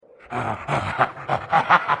You're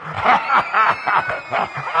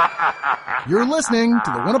listening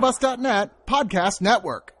to the Winnabus.net podcast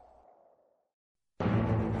network.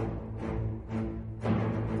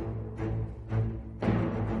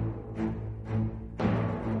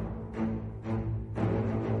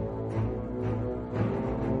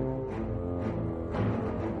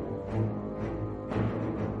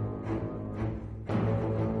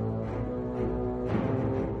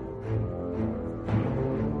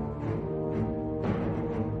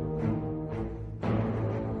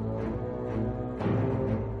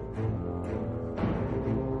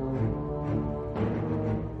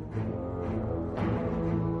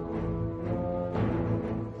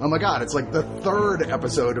 Oh my god, it's like the third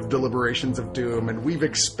episode of Deliberations of Doom, and we've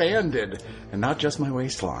expanded, and not just my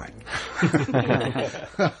waistline.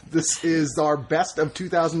 This is our Best of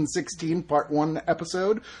 2016 Part 1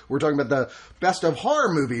 episode. We're talking about the best of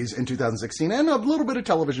horror movies in 2016, and a little bit of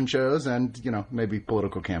television shows, and, you know, maybe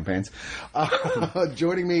political campaigns.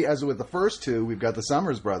 Joining me, as with the first two, we've got the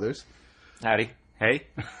Summers Brothers. Howdy. Hey.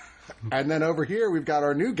 And then over here, we've got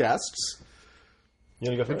our new guests. You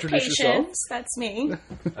want to go first? Introduce yourself. That's me.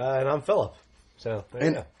 And I'm Philip. So, there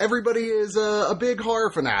you go. Everybody is a big horror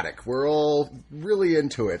fanatic. We're all really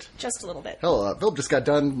into it. Just a little bit. Hell, Philip just got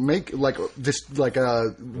done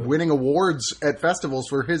winning awards at festivals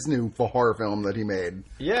for his new horror film that he made.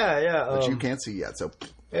 Yeah. That you can't see yet, so...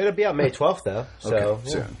 It'll be out May 12th, though. So, okay,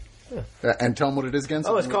 soon. Yeah. And tell them what it is again.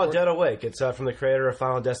 Oh, it's called Dead Awake. It's from the creator of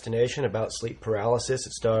Final Destination, about sleep paralysis.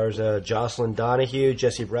 It stars Jocelyn Donahue,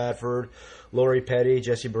 Jesse Bradford, Lori Petty,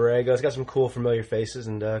 Jesse Borrego. It's got some cool, familiar faces,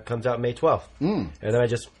 and comes out May 12th. And then I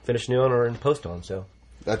just finished new one or in post on, so...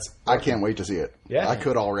 I can't wait to see it. Yeah. I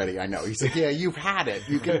could already, I know. He's like, yeah, you've had it.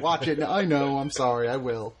 You can watch it. I know, I'm sorry, I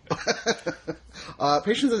will.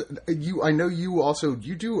 Patience, I know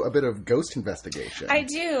you do a bit of ghost investigation. I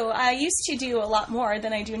do. I used to do a lot more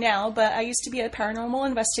than I do now, but I used to be a paranormal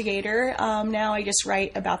investigator. Now I just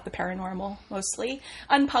write about the paranormal, mostly.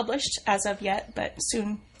 Unpublished as of yet, but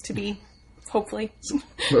soon to be. Hopefully.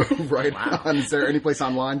 Right. Wow. Is there any place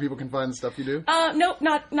online people can find the stuff you do? Nope,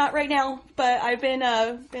 not right now. But I've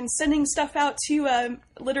been sending stuff out to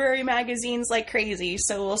literary magazines like crazy,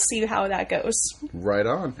 so we'll see how that goes. Right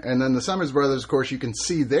on. And then the Summers Brothers, of course, you can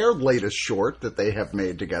see their latest short that they have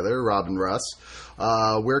made together, Rob and Russ.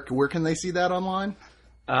 Where can they see that online?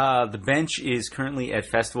 The Bench is currently at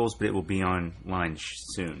festivals, but it will be online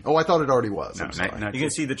soon. Oh, I thought it already was. No, not you can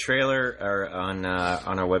see the trailer on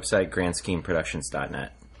our website,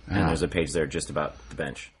 grandschemeproductions.net. And there's a page there just about The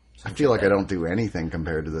Bench. So I feel like I don't do anything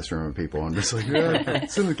compared to this room of people. I'm just like, yeah,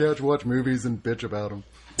 sit on the couch, watch movies, and bitch about them.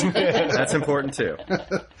 That's important, too.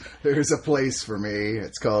 There's a place for me.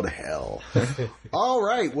 It's called hell. All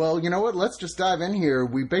right. Well, you know what? Let's just dive in here.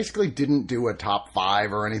 We basically didn't do a top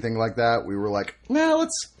 5 or anything like that. We were like, no,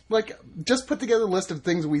 let's just put together a list of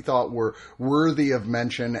things we thought were worthy of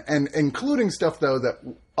mention, and including stuff, though, that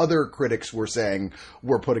other critics were saying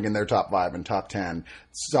were putting in their top 5 and top 10,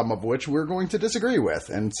 some of which we're going to disagree with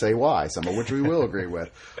and say why, some of which we will agree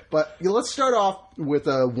with. But let's start off with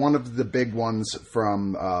one of the big ones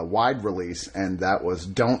from wide release, and that was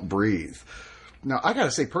Don't Breathe. Now, I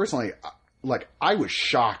gotta say, personally, I was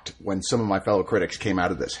shocked when some of my fellow critics came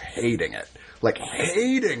out of this hating it.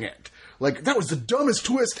 Hating it. That was the dumbest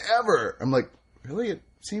twist ever. I'm like, really? It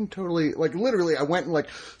seemed totally... literally, I went and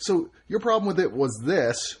so your problem with it was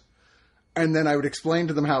this, and then I would explain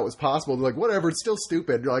to them how it was possible. They're like, whatever, it's still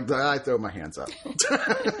stupid. I throw my hands up.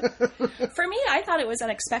 For me, I thought it was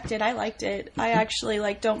unexpected. I liked it. I actually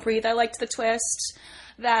Don't Breathe. I liked the twist.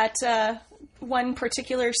 That one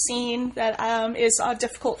particular scene that is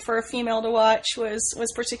difficult for a female to watch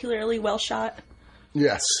was particularly well shot.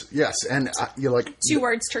 Yes, and you're like... 2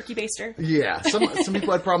 words, turkey baster. Yeah, some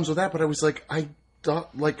people had problems with that, but I was like, I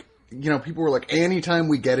thought, people were like, anytime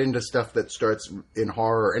we get into stuff that starts in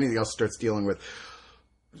horror or anything else starts dealing with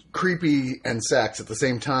creepy and sex at the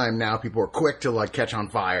same time, now people are quick to catch on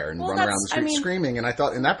fire and run around the street screaming. And I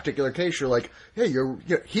thought in that particular case, you're like, hey,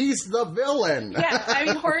 he's the villain.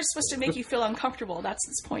 Yeah, horror's supposed to make you feel uncomfortable. That's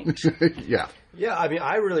its point. Yeah. Yeah,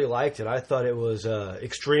 I really liked it. I thought it was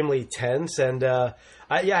extremely tense, and I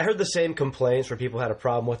heard the same complaints where people had a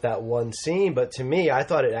problem with that one scene, but to me, I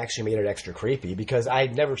thought it actually made it extra creepy because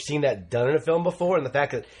I'd never seen that done in a film before, and the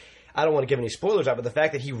fact that I don't want to give any spoilers out, but the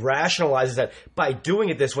fact that he rationalizes that by doing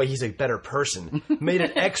it this way, he's a better person made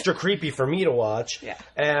it extra creepy for me to watch. Yeah.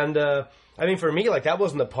 And, for me, that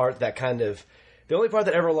wasn't the part that the only part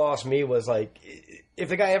that ever lost me was, if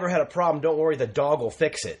the guy ever had a problem, don't worry, the dog will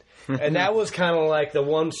fix it. And that was kind of like the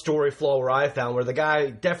one story flaw where I found where the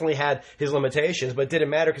guy definitely had his limitations, but it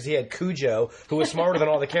didn't matter because he had Cujo, who was smarter than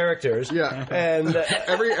all the characters. Yeah. And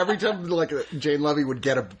every time like Jane Levy would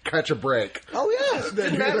catch a break. oh yeah,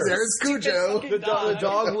 didn't matter. There's Cujo. The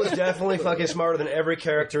dog was definitely fucking smarter than every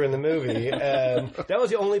character in the movie, and that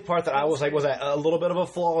was the only part that I was like, was that a little bit of a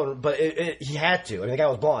flaw? But he had to. I mean, the guy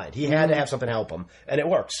was blind. He had to have something help him, and it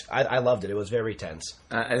works. I loved it. It was very tense.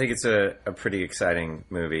 I think it's a pretty exciting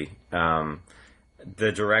movie.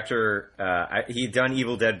 The director, he'd done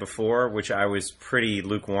Evil Dead before, which I was pretty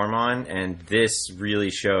lukewarm on, and this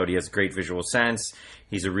really showed he has great visual sense.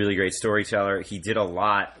 He's a really great storyteller. He did a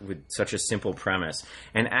lot with such a simple premise.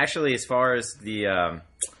 And actually, as far as the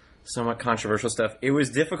somewhat controversial stuff, it was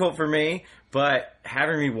difficult for me, but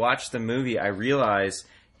having rewatched the movie, I realized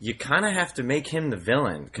you kind of have to make him the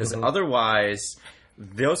villain, because otherwise,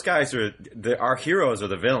 those guys our heroes are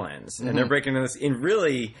the villains, and they're breaking into this. And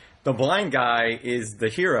really, the blind guy is the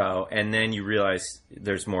hero, and then you realize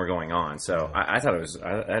there's more going on. So I thought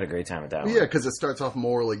I had a great time with that one. Yeah, because it starts off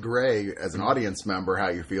morally gray as an audience member, how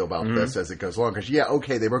you feel about this as it goes along. Because,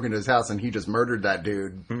 okay, they broke into his house and he just murdered that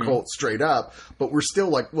dude cold straight up. But we're still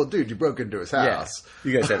like, well, dude, you broke into his house.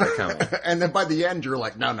 Yeah, you guys had that coming. And then by the end, you're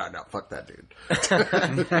like, no, fuck that dude.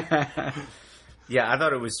 Yeah, I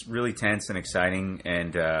thought it was really tense and exciting,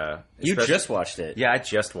 and You just watched it. Yeah, I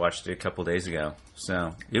just watched it a couple days ago,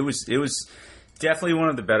 so it was definitely one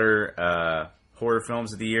of the better horror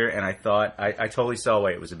films of the year, and I thought I totally saw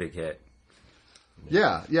why it was a big hit.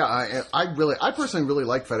 Yeah. I personally really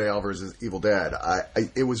like Fede Alvarez's Evil Dead.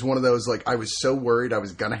 It was one of those, like, I was so worried I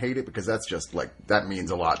was gonna hate it, because that's just, like, that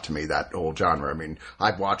means a lot to me, that whole genre. I mean,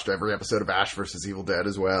 I've watched every episode of Ash vs. Evil Dead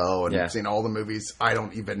as well, and I've seen all the movies, I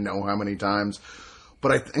don't even know how many times.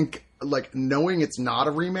 But I think, like, knowing it's not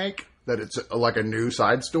a remake, that it's like a new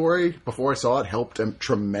side story, before I saw it, helped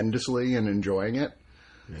tremendously in enjoying it.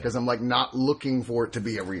 Because I'm, like, not looking for it to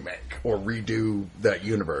be a remake or redo that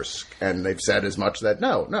universe. And they've said as much that,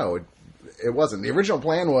 no, it wasn't. The original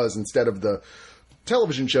plan was, instead of the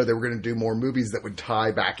television show, they were going to do more movies that would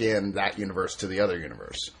tie back in that universe to the other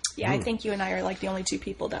universe. Yeah, I think you and I are like the only two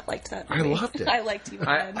people that liked that movie. I loved it. I liked Evil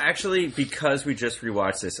Dead. Actually, because we just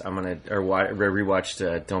rewatched this,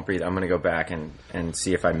 rewatched Don't Breathe, I'm gonna go back and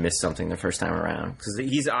see if I missed something the first time around, because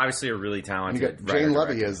he's obviously a really talented You got writer, Jane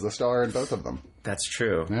Levy director. is the star in both of them. That's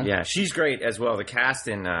true. Yeah, she's great as well. The cast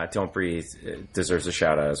in Don't Breathe deserves a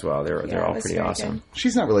shout out as well. They're all it was pretty very awesome. good.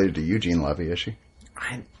 She's not related to Eugene Levy, is she?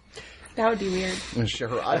 That would be weird.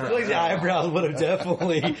 Sure, I feel like the eyebrows would have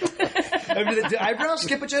definitely. I mean, the eyebrows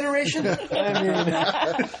skip a generation. I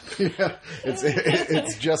mean, yeah,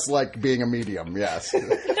 it's just like being a medium, yes.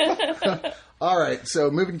 All right, so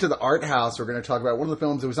moving to the art house, we're going to talk about one of the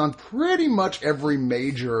films that was on pretty much every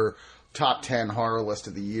major top 10 horror list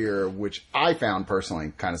of the year, which I found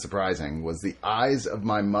personally kind of surprising, was The Eyes of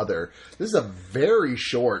My Mother. This is a very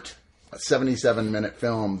short 77-minute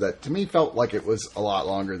film that to me felt like it was a lot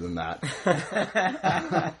longer than that.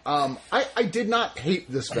 I did not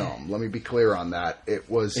hate this film. Let me be clear on that. It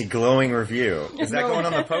was A glowing review. Is that going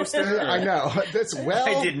on the poster? I know.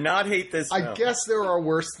 I did not hate this film. I guess there are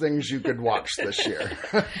worse things you could watch this year.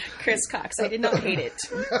 Chris Cox, I did not hate it.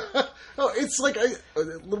 Oh, it's like a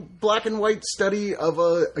little black and white study of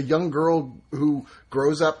a young girl who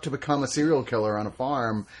grows up to become a serial killer on a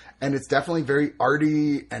farm, and it's definitely very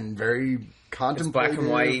arty and very contemplative. It's black and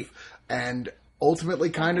white. And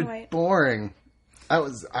ultimately kind of white. boring.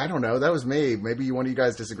 I don't know. That was me. Maybe one of you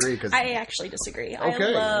guys disagree. Cause I actually disagree.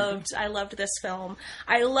 Okay. I loved this film.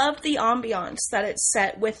 I loved the ambiance that it's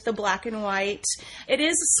set with the black and white. It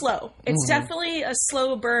is slow. It's definitely a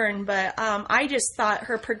slow burn, but I just thought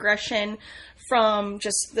her progression from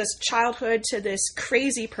just this childhood to this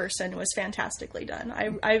crazy person was fantastically done.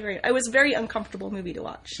 I was a very uncomfortable movie to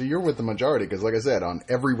watch. So you're with the majority, because like I said, on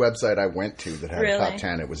every website I went to that had a Really? top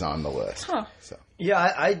 10, it was on the list. Huh. So. yeah,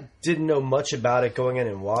 I didn't know much about it going in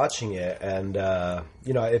and watching it, and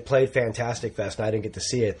it played Fantastic Fest, and I didn't get to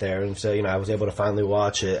see it there, and so I was able to finally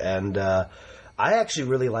watch it, and I actually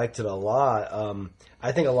really liked it a lot.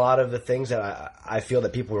 I think a lot of the things that I feel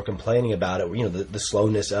that people were complaining about it, the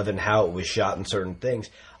slowness of it and how it was shot and certain things,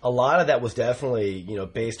 a lot of that was definitely,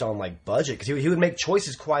 based on like budget, because he would make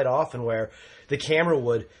choices quite often where the camera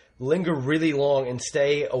would linger really long and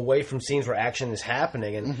stay away from scenes where action is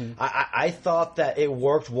happening. And I thought that it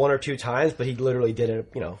worked one or two times, but he literally did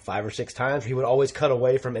it, 5 or 6 times. He would always cut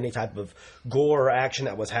away from any type of gore or action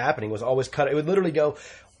that was happening. It was always cut. It would literally go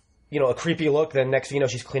a creepy look, then next thing you know,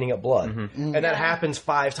 she's cleaning up blood. And that happens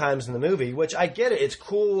 5 times in the movie, which I get it. It's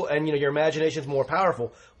cool, and, your imagination's more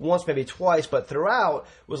powerful once, maybe twice, but throughout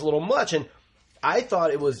was a little much. And I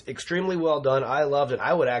thought it was extremely well done. I loved it.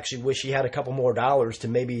 I would actually wish he had a couple more dollars to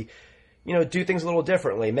maybe, do things a little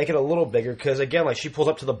differently, make it a little bigger. Because again, like she pulls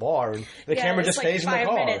up to the bar and the camera just stays in the car.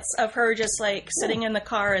 5 minutes of her just like sitting in the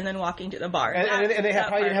car and then walking to the bar. And they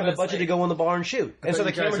probably didn't have the budget to go in the bar and shoot. And so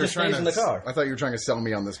the camera just stays in the car. I thought you were trying to sell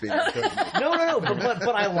me on this being No.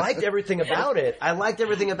 But I liked everything about it.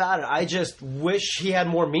 I just wish he had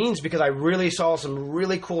more means because I really saw some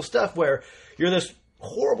really cool stuff where you're this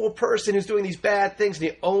horrible person who's doing these bad things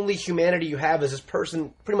and the only humanity you have is this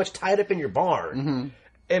person pretty much tied up in your barn.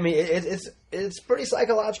 I mean, it's pretty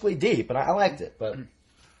psychologically deep, and I liked it. But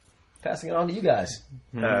passing it on to you guys.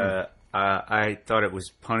 I thought it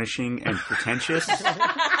was punishing and pretentious.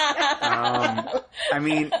 I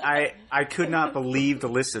mean, I could not believe the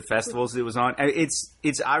list of festivals it was on.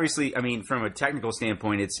 It's obviously, I mean, from a technical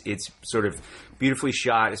standpoint, it's sort of beautifully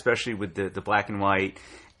shot, especially with the black and white,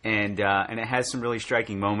 and it has some really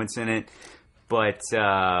striking moments in it. But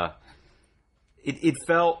it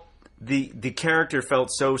felt. The character felt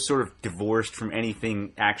so sort of divorced from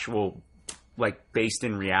anything actual, like, based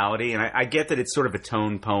in reality. And I get that it's sort of a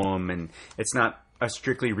tone poem and it's not a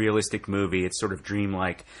strictly realistic movie. It's sort of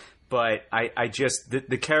dreamlike. But I just,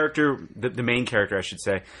 the character, the main character, I should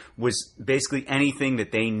say, was basically anything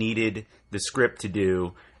that they needed the script to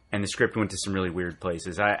do. And the script went to some really weird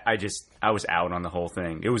places. I was out on the whole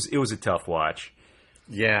thing. It was a tough watch.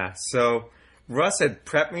 Yeah, so Russ had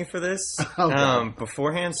prepped me for this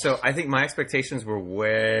beforehand, so I think my expectations were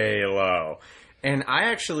way low. And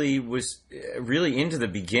I actually was really into the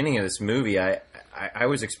beginning of this movie. I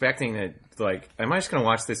was expecting to, like, am I just going to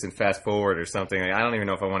watch this and fast forward or something? Like, I don't even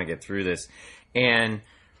know if I want to get through this. And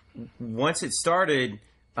once it started,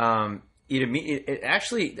 it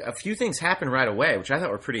actually, a few things happened right away, which I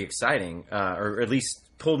thought were pretty exciting, or at least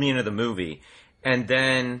pulled me into the movie. And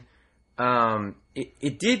then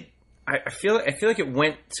it did. I feel like it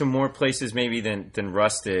went to more places maybe than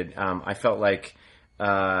Russ did. I felt like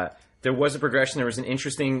there was a progression. There was an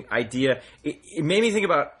interesting idea. It made me think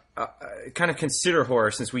about kind of consider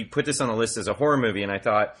horror, since we put this on the list as a horror movie. And I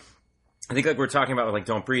think like we're talking about like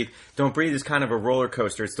Don't Breathe. Don't Breathe is kind of a roller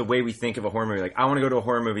coaster. It's the way we think of a horror movie. Like, I want to go to a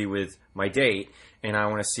horror movie with my date, and I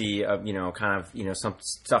want to see some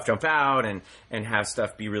stuff jump out and have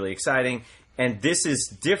stuff be really exciting. And this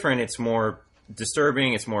is different. It's more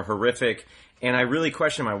disturbing, it's more horrific, and I really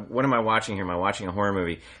question what am I watching here? Am I watching a horror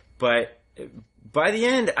movie? But by the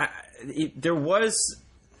end, there was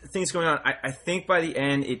things going on. I think by the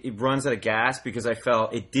end it runs out of gas because I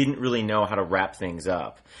felt it didn't really know how to wrap things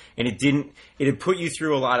up, and it had put you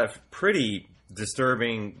through a lot of pretty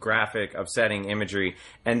disturbing, graphic, upsetting imagery,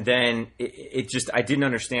 and then I didn't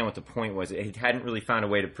understand what the point was. It hadn't really found a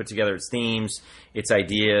way to put together its themes, its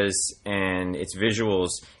ideas, and its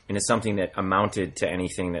visuals into something that amounted to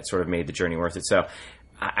anything that sort of made the journey worth it. So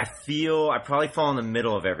I feel I probably fall in the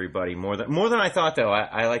middle of everybody more than I thought, though.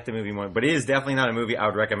 I like the movie more, but it is definitely not a movie I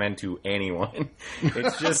would recommend to anyone.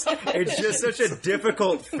 It's just such a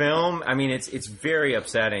difficult film. I mean, it's very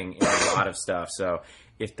upsetting in a lot of stuff. So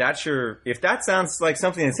if that sounds like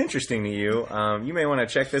something that's interesting to you, you may want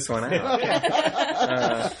to check this one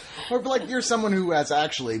out. Or like you're someone who has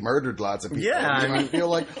actually murdered lots of people. Yeah, you might feel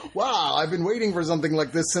like, wow, I've been waiting for something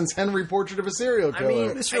like this since Henry Portrait of a Serial Killer. I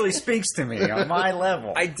mean, this really speaks to me on my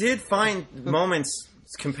level. I did find moments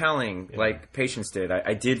compelling, like Patience did.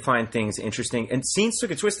 I did find things interesting, and scenes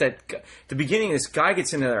took a twist. At the beginning, this guy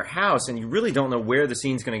gets into their house, and you really don't know where the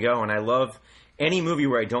scene's going to go. And I love any movie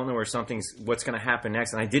where I don't know what's going to happen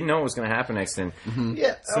next, and I didn't know what was going to happen next, and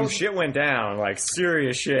some shit went down, like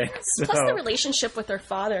serious shit. So. Plus, the relationship with her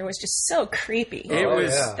father was just so creepy. It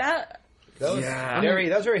was that. That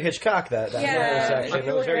was very Hitchcock. That section.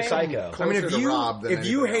 That was very psycho. I mean, if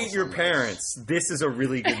you hate your parents, this is a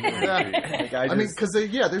really good movie. I mean, because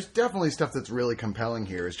there's definitely stuff that's really compelling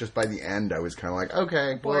here. It's just by the end, I was kind of like,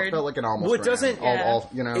 okay, well, it felt like an almost. Well, it doesn't.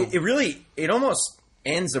 It almost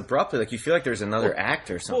ends abruptly. Like, you feel like there's another act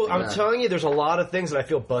or something. Well, I'm telling you, there's a lot of things that I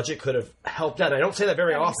feel budget could have helped out. I don't say that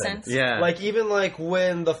very often. Sense. Yeah. Like, even like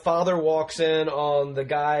when the father walks in on the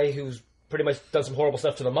guy who's pretty much done some horrible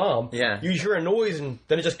stuff to the mom. Yeah. You hear a noise and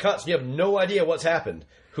then it just cuts and you have no idea what's happened.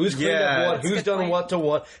 Who's cleaned up what, who's done what to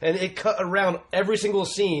what. And it cut around every single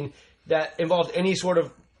scene that involved any sort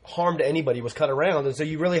of harm to anybody was cut around. And so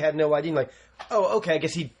you really had no idea. Like, oh, okay, I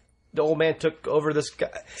guess he the old man took over this guy.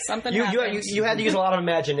 Something you happened. had to use a lot of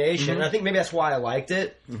imagination, and I think maybe that's why I liked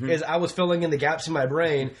it. Is I was filling in the gaps in my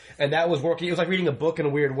brain, and that was working. It was like reading a book in a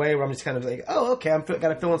weird way, where I'm just kind of like, oh, okay, got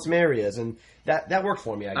to fill in some areas, and that worked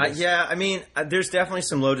for me. I guess. Yeah, I mean, there's definitely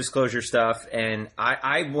some low disclosure stuff, and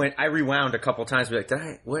I rewound a couple times, be like, did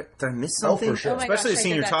I miss something? For sure. Oh my Especially gosh, the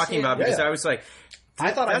scene I you're did that talking too. about, because Yeah. I was like,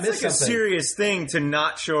 I thought I that's missed like something. a serious thing to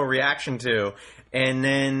not show a reaction to, and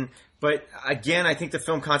then. But again, I think the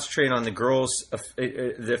film concentrated on the girl's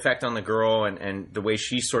the effect on the girl and the way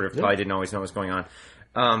she sort of probably didn't always know what was going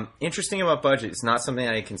on. Interesting about budget. It's not something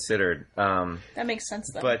I considered. That makes sense,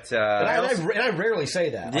 though. But And I rarely say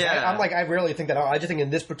that. Like, Yeah. I rarely think that. I just think in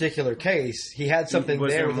this particular case, he had something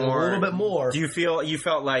was there there with more- a little bit more. Do you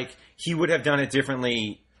felt like he would have done it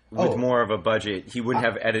differently with more of a budget? He wouldn't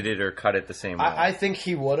have edited or cut it the same way. I think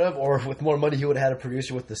he would have, or with more money, he would have had a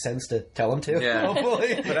producer with the sense to tell him to. Yeah.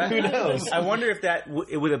 Hopefully, who knows? I wonder if that,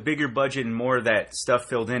 with a bigger budget and more of that stuff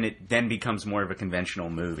filled in, it then becomes more of a conventional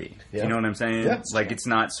movie. Yeah. You know what I'm saying? Yeah. Like, it's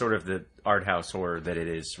not sort of the art house horror that it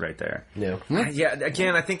is right there. Yeah. Yeah,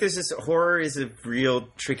 again, I think horror is a real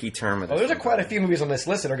tricky term. Well, there's quite a few movies on this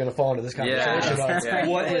list that are going to fall into this conversation Yeah. about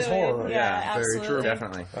what is horror. Yeah, very absolutely. true.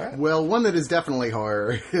 Definitely. Well, one that is definitely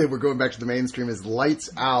horror, we're going back to the mainstream, is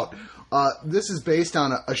Lights Out. This is based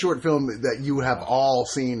on a short film that you have all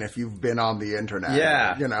seen if you've been on the internet.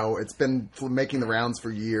 Yeah. You know, it's been making the rounds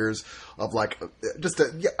for years of like just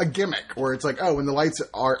a gimmick where it's like, oh, when the lights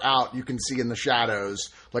are out, you can see in the shadows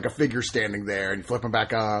like a figure standing there, and you flip them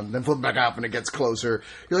back on, then flip them back up, and it gets closer.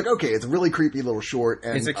 You're like, okay, it's a really creepy little short.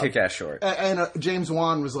 And, It's a kick-ass short. And James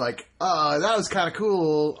Wan was like, that was kind of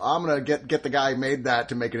cool. I'm going to get the guy who made that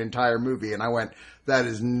to make an entire movie. And I went, that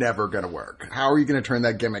is never going to work. How are you going to turn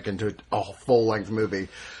that gimmick into a full-length movie?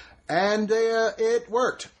 And it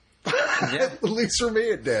worked. At least for me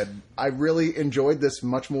it did. I really enjoyed this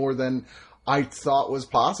much more than I thought was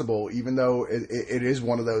possible, even though it is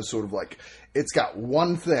one of those sort of like, it's got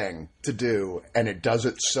one thing to do, and it does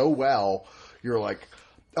it so well, you're like,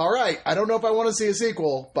 all right, I don't know if I want to see a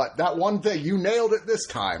sequel, but that one thing, you nailed it this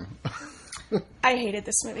time. I hated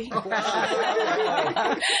this movie.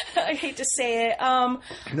 I hate to say it. I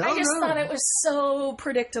just thought it was so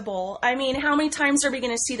predictable. I mean, how many times are we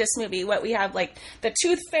going to see this movie? What we have, like the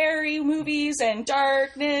Tooth Fairy movies and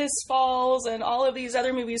Darkness Falls and all of these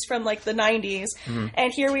other movies from like the 90s,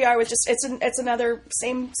 and here we are with just it's another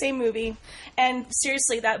same movie. And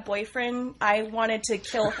seriously, that boyfriend, I wanted to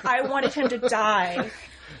kill. I wanted him to die.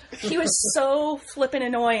 He was so flippin'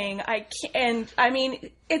 annoying. I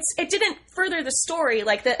mean, it didn't further the story,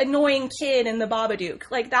 like the annoying kid in the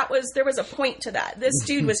Babadook. Like there was a point to that. This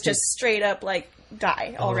dude was just straight up like,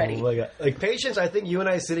 die already. Oh my God. Like, Patience, I think you and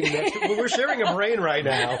I sitting next to we're sharing a brain right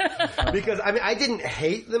now. Because, I mean, I didn't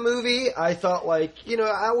hate the movie. I thought, like, you know,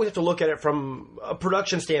 I always have to look at it from a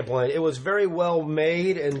production standpoint. It was very well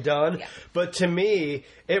made and done. Yeah. But to me,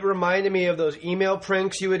 it reminded me of those email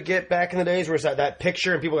pranks you would get back in the days where it's that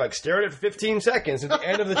picture and people like stare at it for 15 seconds. At the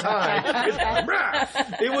end of the time,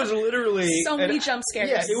 it was literally... So many jump scares.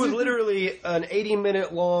 Yeah, it was literally an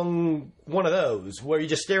 80-minute long one of those where you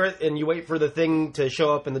just stare at and you wait for the thing to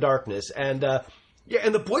show up in the darkness. And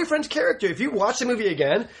and the boyfriend's character, if you watch the movie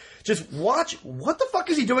again, just watch what the fuck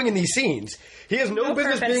is he doing in these scenes. He has no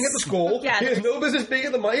business purpose. being at the school. Yeah, he has no business being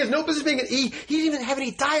at the money. He has no business being at he didn't even have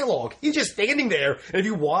any dialogue. He's just standing there, and if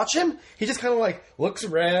you watch him, he just kind of like looks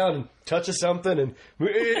around and touches something, and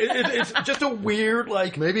it's just a weird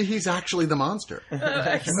like. Maybe he's actually the monster.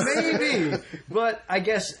 Maybe, but I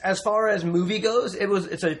guess as far as movie goes,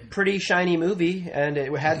 it's a pretty shiny movie, and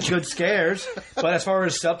it had good scares. But as far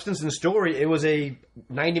as substance and story, it was a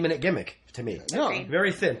 90-minute gimmick to me. Yeah.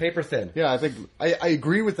 Very thin, paper thin. Yeah, I think I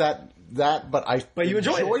agree with that, but you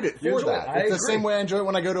enjoyed it. for You enjoyed that. it. I It's the agree. same way I enjoy it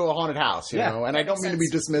when I go to a haunted house, you Yeah. know, and I don't mean to be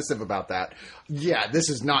dismissive about that. Yeah, this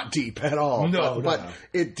is not deep at all. No, but no.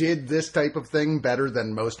 it did this type of thing better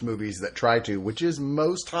than most movies that try to, which is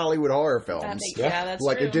most Hollywood horror films. That's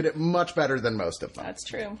like true. it did it much better than most of them. That's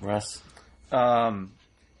true. Russ?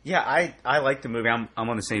 Yeah, I like the movie. I'm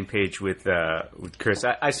on the same page with Chris.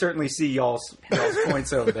 I certainly see y'all's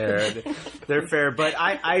points over there. They're fair, but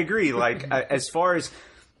I agree. Like as far as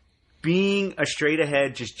being a straight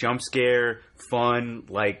ahead, just jump scare, fun,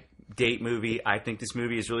 like date movie, I think this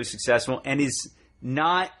movie is really successful and is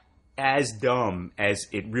not as dumb as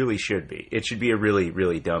it really should be. It should be a really,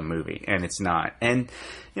 really dumb movie, and it's not. And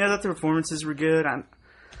you know, I thought the performances were good.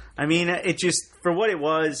 I mean, it just for what it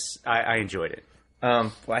was, I enjoyed it.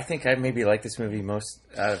 Well, I think I maybe like this movie most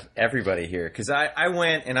out of everybody here because I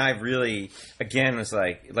went and I really again was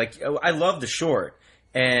like I love the short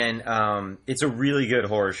And it's a really good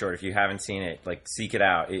horror short. If you haven't seen it, like, seek it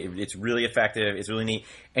out. It's really effective. It's really neat.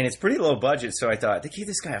 And it's pretty low budget, so I thought, they gave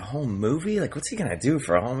this guy a whole movie? Like, what's he going to do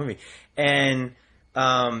for a whole movie? And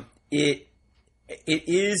it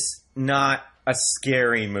is not a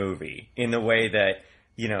scary movie in the way that,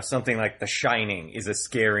 you know, something like The Shining is a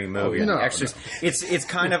scary movie. Oh, no, It's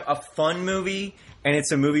kind of a fun movie, and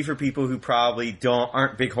it's a movie for people who probably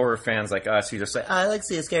aren't big horror fans like us, who just like, I like to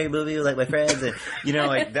see a scary movie with, like, my friends, and, you know,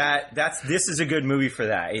 like that. This is a good movie for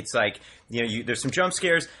that. It's like, you know, there's some jump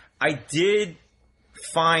scares. I did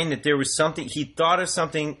find that there was something, he thought of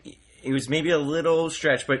something, it was maybe a little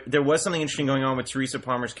stretch, but there was something interesting going on with Teresa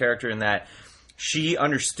Palmer's character in that she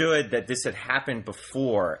understood that this had happened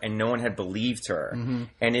before and no one had believed her,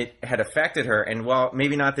 and it had affected her. And while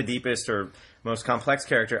maybe not the deepest or most complex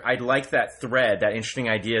character, I liked that thread, that interesting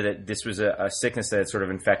idea that this was a sickness that had sort of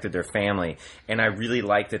infected their family. And I really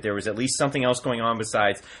liked that there was at least something else going on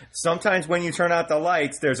besides, sometimes when you turn out the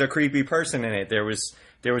lights, there's a creepy person in it. There was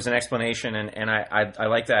an explanation, and I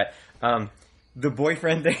like that. The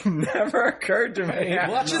boyfriend thing never occurred to me.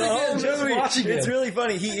 Watch it again. Just watching it. It's really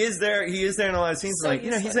funny. He is there in a lot of scenes. So like,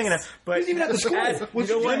 you know, he's hanging out. But He's even at the school.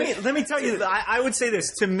 Let me tell you, I would say this.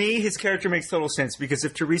 To me, his character makes total sense, because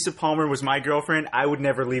if Teresa Palmer was my girlfriend, I would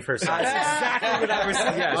never leave her side. That's exactly what I was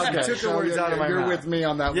saying. Yes, Okay, you took the words out of my you're mouth. with me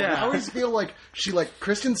on that one. Yeah. I always feel like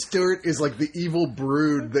Kristen Stewart is like the evil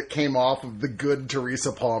brood that came off of the good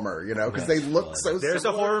Teresa Palmer, you know, because they look so There's a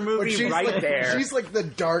similar, horror movie but she's right like, there. She's like the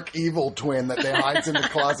dark evil twin that they hides in the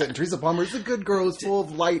closet, and Teresa Palmer is the good girl who's full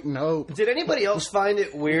of light and hope. Did anybody else find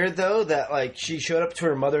it weird, though, that, like, she showed up to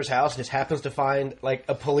her mother's house and just happens to find, like,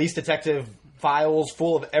 a police detective files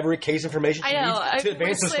full of every case information she I know. needs to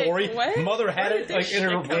advance the was like, story? what? Mother had Where it, did like, this in her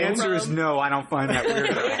shit room. come The answer is from? no. I don't find that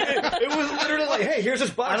weird at all. It was literally like, hey, here's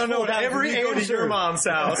this box I don't know full of about every you go to answer. your mom's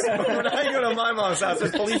house. When I go to my mom's house,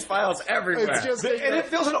 there's police files everywhere. It's just And it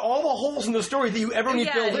fills in all the holes in the story that you ever need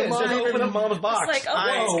Yeah, filled in. it's So you not open up mom's box. It's like, oh,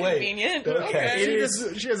 that's Whoa, wait. convenient. Okay.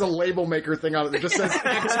 She has a label maker thing on it that just says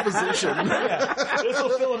exposition. This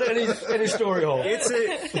will fill in any story hole. It's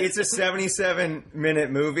a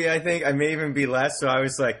 77-minute movie, I think. I may even be less, so I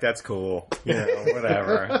was like, that's cool. You know,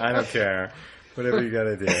 whatever. I don't care. Whatever you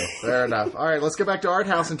gotta do. Fair enough. All right, let's get back to Art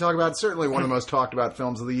House and talk about certainly one of the most talked about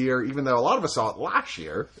films of the year, even though a lot of us saw it last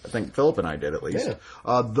year. I think Philip and I did, at least. Yeah.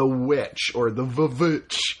 The Witch, or The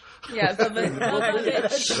Vavitch. Yeah, the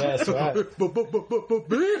bitch. That's right.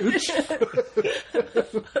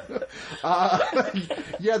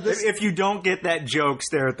 Yeah, this If you don't get that joke,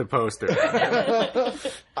 stare at the poster.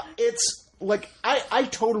 it's like I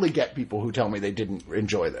totally get people who tell me they didn't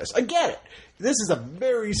enjoy this. I get it. This is a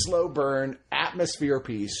very slow burn atmosphere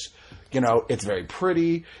piece. You know, it's very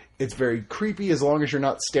pretty. It's very creepy as long as you're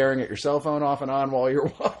not staring at your cell phone off and on while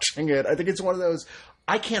you're watching it. I think it's one of those.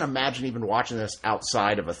 I can't imagine even watching this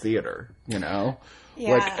outside of a theater, you know?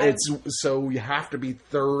 Yeah, like it's so you have to be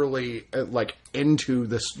thoroughly like into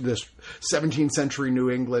this 17th century New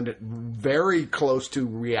England, very close to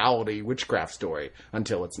reality witchcraft story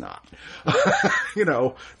until it's not. You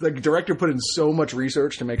know, the director put in so much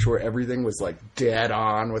research to make sure everything was like dead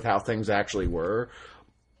on with how things actually were.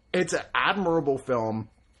 It's an admirable film.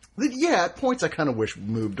 Yeah, at points I kind of wish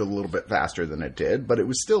moved a little bit faster than it did, but it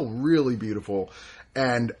was still really beautiful.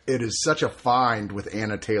 And it is such a find with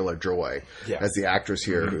Anna Taylor-Joy as the actress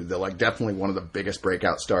here, who they're like definitely one of the biggest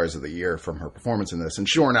breakout stars of the year from her performance in this. And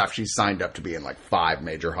sure enough, she's signed up to be in like 5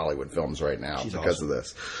 major Hollywood films right now because of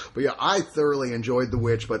this. But yeah, I thoroughly enjoyed The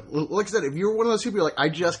Witch. But like I said, if you're one of those people, you're like, I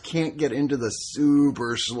just can't get into the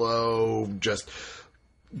super slow, just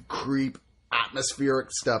creep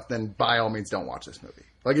atmospheric stuff, then by all means don't watch this movie.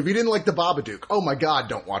 Like if you didn't like The Babadook, oh my God,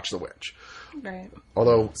 don't watch The Witch. Right.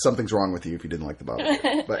 Although something's wrong with you if you didn't like The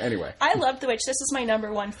Babadook. But anyway. I love The Witch. This is my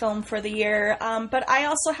 #1 film for the year. But I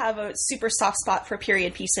also have a super soft spot for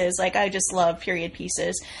period pieces. Like, I just love period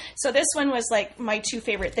pieces. So this one was like my 2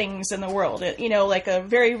 favorite things in the world. You know, like a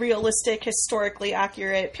very realistic, historically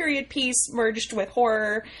accurate period piece merged with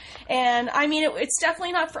horror. And I mean, it's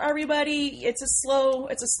definitely not for everybody. It's a slow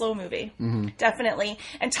movie. Mm-hmm. Definitely.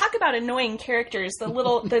 And talk about annoying characters. The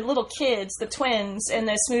little kids, the twins in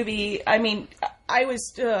this movie. I mean, I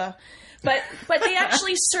was, but they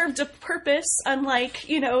actually served a purpose, unlike,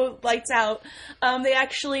 you know, Lights Out. They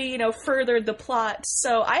actually, you know, furthered the plot.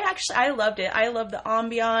 So I loved it. I loved the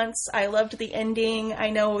ambiance. I loved the ending. I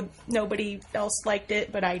know nobody else liked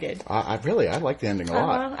it, but I did. I like the ending a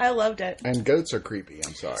lot. I loved it. And goats are creepy,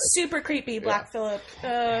 I'm sorry. Super creepy, Black Phillip.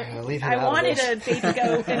 leave him I out of wanted this. a baby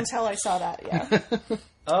goat until I saw that, yeah.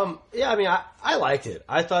 Yeah, I mean, I liked it.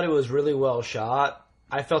 I thought it was really well shot.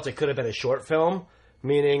 I felt it could have been a short film,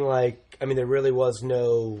 Meaning, like, I mean, there really was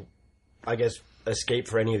no, I guess, escape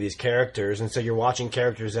for any of these characters, and so you're watching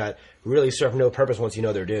characters that really serve no purpose once you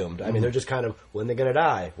know they're doomed. I mean, they're just kind of, when they're going to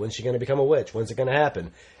die? When's she going to become a witch? When's it going to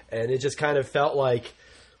happen? And it just kind of felt like,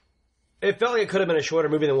 it could have been a shorter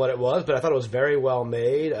movie than what it was, but I thought it was very well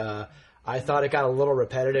made. I thought it got a little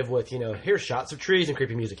repetitive with, here's shots of trees and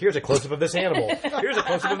creepy music. Here's a close-up of this animal. Here's a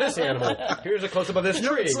close-up of this animal. Here's a close-up of this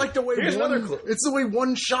tree. It's like the way it's the way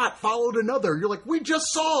one shot followed another. You're like, we just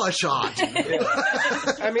saw a shot.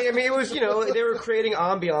 I mean, it was, they were creating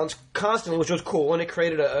ambiance constantly, which was cool, and it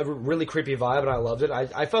created a really creepy vibe, and I loved it.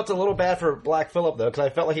 I felt a little bad for Black Phillip, though, because I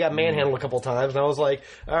felt like he got manhandled a couple times, and I was like,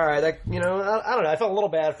 all right, I don't know. I felt a little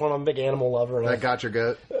bad for him. I'm a big animal lover. And that got your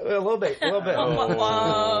goat? A little bit.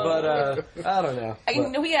 But, I don't know. I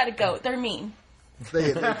know he had a goat. They're mean.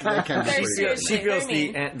 They can be They're She feels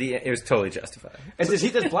it was totally justified. And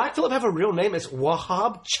does Black Phillip have a real name? It's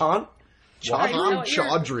Wahab Chaudhry.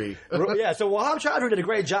 Yeah, so Wahab Chaudhry did a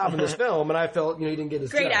great job in this film, and I felt he didn't get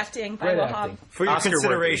his great just. acting by Wahab. For your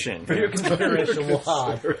consideration. For your consideration,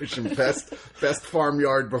 Wahab. Best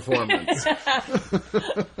farmyard performance.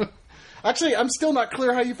 Actually, I'm still not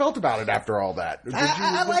clear how you felt about it after all that.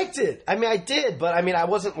 I liked it. I mean, I did, but I mean, I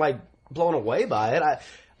wasn't like blown away by it.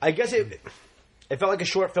 I guess it felt like a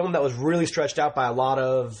short film that was really stretched out by a lot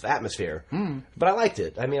of atmosphere. But I liked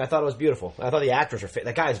it. I mean, I thought it was beautiful. I thought the actors were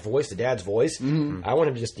that guy's voice, the dad's voice. I want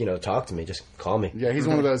him to just talk to me, just call me. Yeah, he's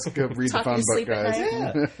one of those read the phone book guys.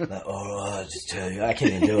 Yeah. Just tell you, I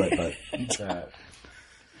can't even do it.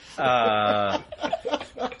 But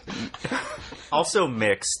also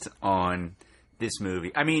mixed on this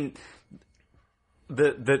movie. I mean,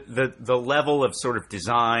 the level of sort of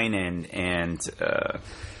design and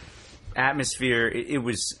atmosphere, it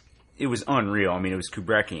was unreal. I mean, it was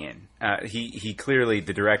Kubrickian. He clearly,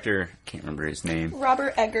 the director, can't remember his name.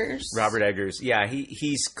 Robert Eggers. Yeah,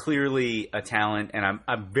 he's clearly a talent, and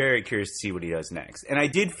I'm very curious to see what he does next. And I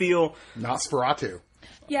did feel Nosferatu.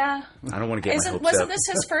 Yeah. I don't want to get my hopes up. Wasn't this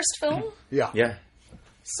his first film? Yeah.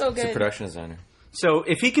 So good. He's a production designer. So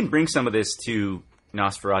if he can bring some of this to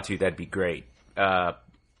Nosferatu, that'd be great. But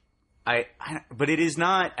it is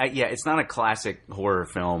not. It's not a classic horror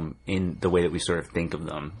film in the way that we sort of think of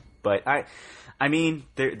them. But I mean,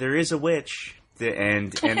 there is a witch,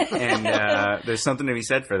 and there's something to be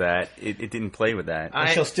said for that. It didn't play with that.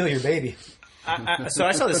 She'll steal your baby. So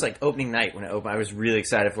I saw this opening night when it opened. I was really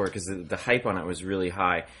excited for it because the hype on it was really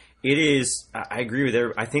high. It is. I agree with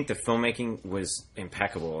everyone. I think the filmmaking was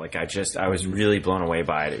impeccable. Like I was really blown away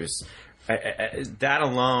by it. It was that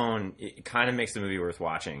alone. It kind of makes the movie worth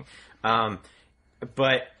watching.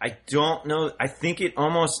 But I don't know. I think it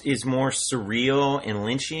almost is more surreal and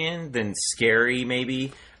Lynchian than scary.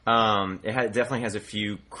 Maybe it definitely has a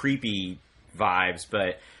few creepy vibes,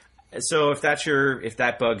 but. So if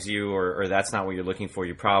that bugs you or that's not what you're looking for,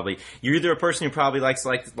 you're either a person who probably likes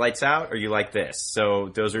Lights Out or you like this. So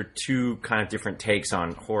those are two kind of different takes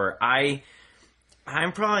on horror. I'm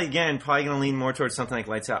probably going to lean more towards something like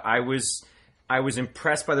Lights Out. I was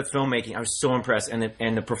impressed by the filmmaking. I was so impressed,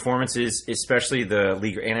 and the performances, especially the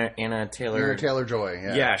lead, Anna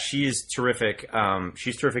Taylor-Joy. Yeah, she is terrific.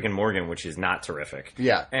 She's terrific in Morgan, which is not terrific.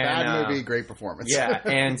 Yeah, bad movie, great performance. Yeah,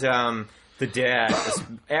 and the dad,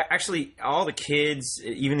 actually, all the kids,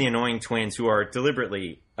 even the annoying twins who are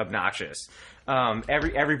deliberately obnoxious.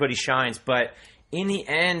 Everybody shines, but in the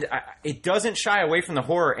end, it doesn't shy away from the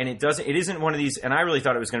horror, and it isn't one of these. And I really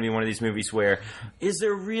thought it was going to be one of these movies where, is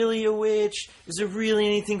there really a witch? Is there really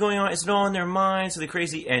anything going on? Is it all in their minds? Are they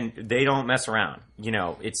crazy? And they don't mess around.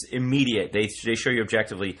 It's immediate. They show you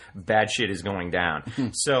objectively bad shit is going down.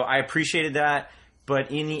 So I appreciated that.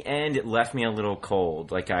 But in the end, it left me a little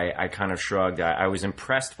cold. Like, I kind of shrugged. I was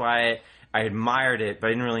impressed by it. I admired it, but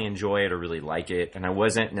I didn't really enjoy it or really like it. And I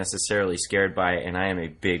wasn't necessarily scared by it. And I am a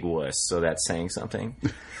big wuss, so that's saying something.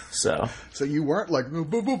 So you weren't like,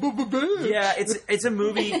 yeah, it's a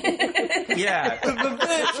movie. Yeah, I'm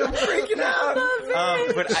freaking out.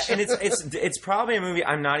 It's probably a movie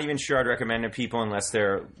I'm not even sure I'd recommend to people unless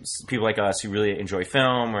they're people like us who really enjoy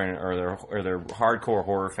film or they're hardcore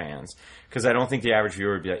horror fans. Because I don't think the average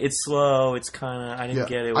viewer would be like, it's slow, it's kind of, I didn't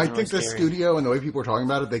get it. I think the studio and the way people are talking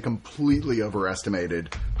about it, they completely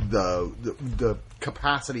overestimated the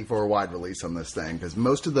capacity for a wide release on this thing. Because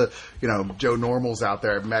most of the, Joe Normals out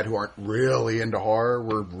there I've met who aren't really into horror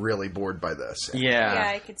were really bored by this. Yeah,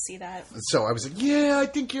 I could see that. So I was like, I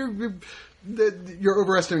think you're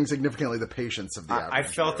overestimating significantly the patience of the average. I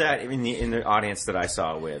felt that in the audience that I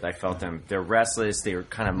saw it with. I felt them. They're restless. They were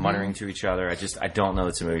kind of muttering to each other. I don't know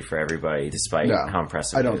it's a movie for everybody, despite how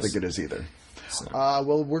impressive it is. I don't think it is either.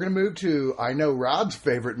 Well, we're going to move to, I know Rob's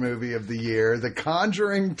favorite movie of the year, The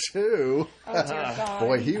Conjuring 2. Oh, dear God.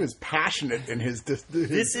 Boy, he was passionate in his This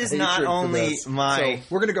is hatred not for only this. my- So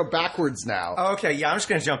we're going to go backwards now. Okay, yeah, I'm just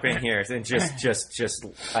gonna jump in here and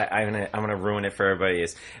I'm gonna ruin it for everybody.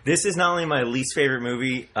 This is not only my least favorite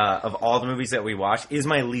movie of all the movies that we watched, it is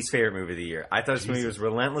my least favorite movie of the year. I thought this movie was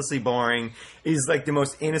relentlessly boring. It is like the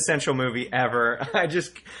most inessential movie ever. I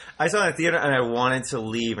saw it in the theater and I wanted to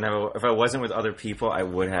leave, and if I wasn't with other people, I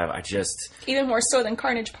would have. Even more so than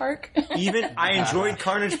Carnage Park. I enjoyed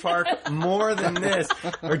Carnage Park more than this.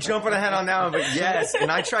 We're jumping ahead on that one, but yes.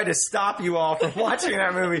 And I tried to stop you all from watching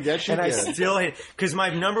that movie. Yes, you and I did. still hate, because my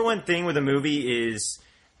number one thing with a movie is,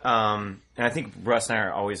 and I think Russ and I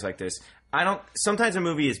are always like this. Sometimes a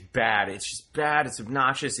movie is bad. It's just bad. It's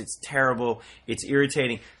obnoxious. It's terrible. It's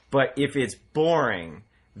irritating. But if it's boring,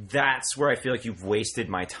 that's where I feel like you've wasted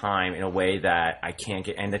my time in a way that I can't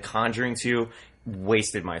get. And The Conjuring 2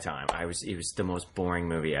 wasted my time. It was the most boring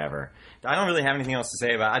movie ever. I don't really have anything else to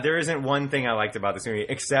say about it. There isn't one thing I liked about this movie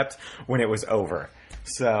except when it was over.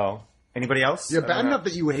 So, anybody else? Yeah, bad enough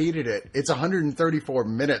that you hated it. It's 134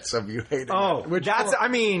 minutes of you hating it. Which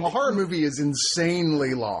a horror movie is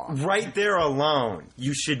insanely long. Right there alone,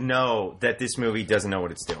 you should know that this movie doesn't know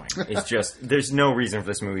what it's doing. It's just, there's no reason for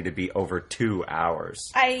this movie to be over 2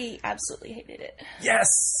 hours. I absolutely hated it. Yes!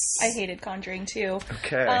 I hated Conjuring too.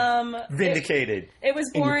 Okay. Vindicated. It was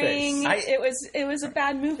In your boring. face. It was a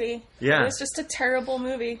bad movie. Yeah. It was just a terrible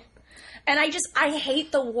movie. And I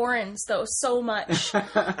hate the Warrens, though, so much.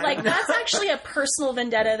 Like, that's actually a personal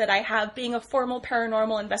vendetta that I have, being a formal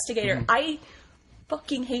paranormal investigator. Mm-hmm. I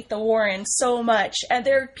fucking hate the Warrens so much. And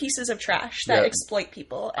they're pieces of trash that exploit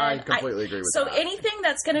people. And I completely agree with so that. So anything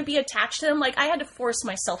that's going to be attached to them, like, I had to force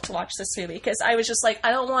myself to watch this movie, because I was just like,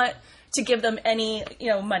 I don't want to give them any,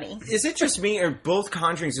 money. Is it just me, or both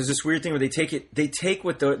Conjurings? There's this weird thing where they take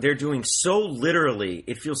what they're doing so literally,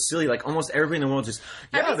 it feels silly. Like almost everybody in the world just,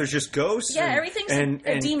 there's just ghosts. Yeah, and, everything's and,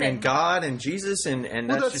 a demon. and God and Jesus and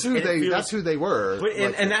That's who they were. But,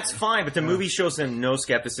 and that's fine, but the movie shows them no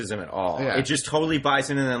skepticism at all. Yeah. It just totally buys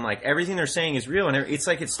into them. Like everything they're saying is real, and it's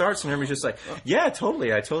like it starts, and everybody's just like, yeah,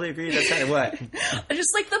 totally, I totally agree. That's kind of what.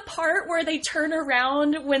 Just like the part where they turn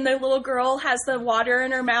around when the little girl has the water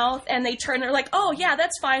in her mouth, and they turn, they're like, oh yeah,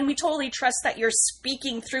 that's fine. We totally trust that you're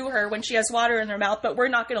speaking through her when she has water in her mouth, but we're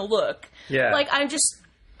not going to look. Yeah. Like, I just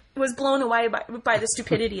was blown away by the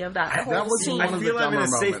stupidity of that whole was scene. one I of feel the I'm in a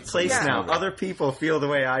dumber safe moments. place Yeah. now. Other people feel the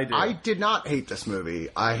way I do. I did not hate this movie.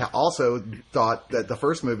 I also thought that the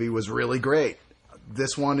first movie was really great.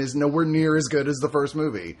 This one is nowhere near as good as the first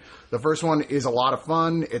movie. The first one is a lot of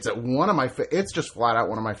fun. It's it's just flat out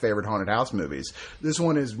one of my favorite haunted house movies. This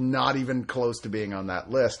one is not even close to being on that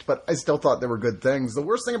list, but I still thought there were good things. The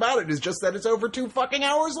worst thing about it is just that it's over 2 fucking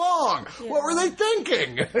hours long. Yeah. What were they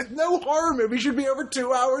thinking? No horror movie should be over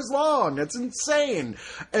 2 hours long. It's insane.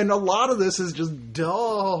 And a lot of this is just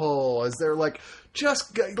dull, as they're like,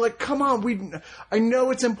 just like, come on, I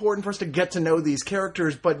know it's important for us to get to know these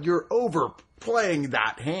characters, but you're overplaying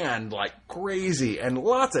that hand like crazy, and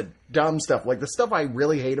lots of dumb stuff. Like the stuff I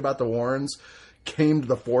really hate about the Warrens came to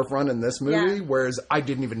the forefront in this movie, whereas I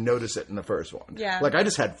didn't even notice it in the first one. Yeah. Like I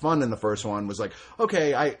just had fun in the first one, was like,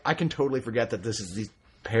 okay, I can totally forget that this is these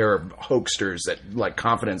pair of hoaxsters, that like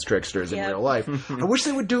confidence tricksters in Yeah. real life. I wish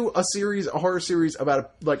they would do a horror series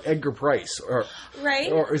about like Edgar Price, or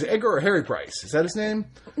is it Edgar or Harry Price? Is that his name?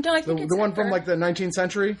 No, I think the it's one from Edgar. like the 19th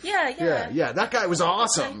century. Yeah. That guy was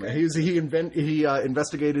awesome. He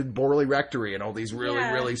investigated Borley Rectory and all these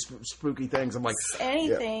really spooky things. I'm like,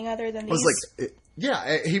 anything other than I these. was like,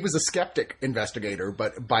 he was a skeptic investigator,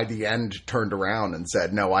 but by the end turned around and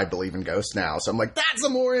said, no, I believe in ghosts now. So I'm like, that's a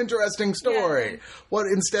more interesting story. Yeah. What,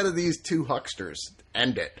 instead of these two hucksters,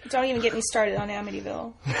 end it. Don't even get me started on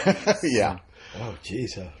Amityville. Yeah. Oh,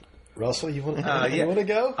 jeez. Russell, you want to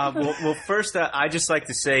go? Well, first, I just like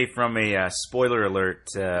to say from a spoiler alert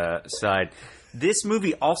side, this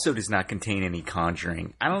movie also does not contain any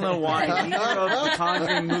Conjuring. I don't know why neither of the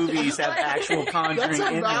Conjuring movies have actual Conjuring That's a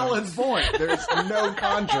in them. valid point. There's no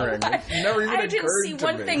Conjuring. It never even I didn't occurred see to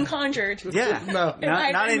one me. thing conjured. Yeah, No.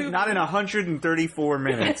 not in 134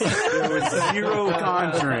 minutes. There was zero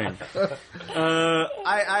Conjuring.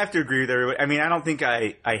 I have to agree with everybody. I mean, I don't think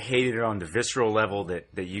I hated it on the visceral level that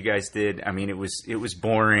you guys did. I mean, it was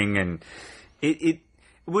boring, and it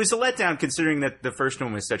was a letdown considering that the first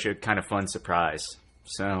one was such a kind of fun surprise.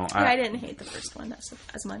 So I didn't hate the first one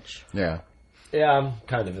as much. Yeah. Yeah, I'm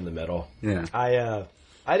kind of in the middle. Yeah.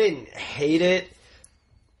 I didn't hate it.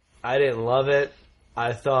 I didn't love it.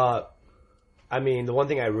 I thought I mean, the one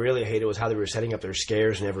thing I really hated was how they were setting up their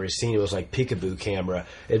scares in every scene. It was like peekaboo camera.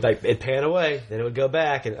 It'd pan away, then it would go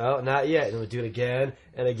back, and oh, not yet, and it would do it again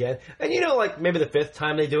and again. And like maybe the 5th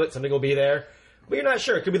time they do it, something will be there. But you're not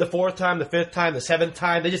sure. It could be the 4th time, the 5th time, the 7th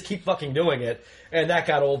time. They just keep fucking doing it, and that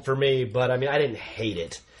got old for me. But I mean, I didn't hate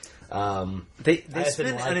it. They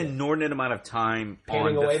spent an inordinate amount of time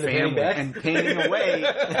panning on away the family and panning away.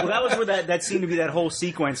 Well, that was where that seemed to be that whole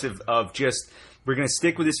sequence of just we're going to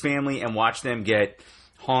stick with this family and watch them get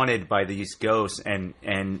haunted by these ghosts, and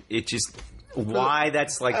it just why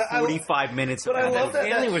that's like 45 minutes. But I love that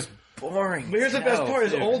family was boring. But here's the best part: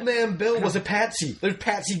 is Old Man Bill was a patsy. There's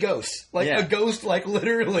patsy ghosts, a ghost,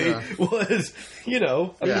 literally was, He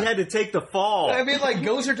had to take the fall. I mean,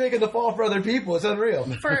 ghosts are taking the fall for other people. It's unreal.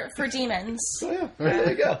 For demons. So, yeah, there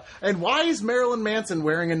you go. And why is Marilyn Manson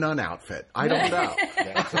wearing a nun outfit? I don't know.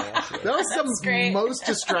 That was the most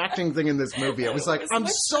distracting thing in this movie. It was like, I'm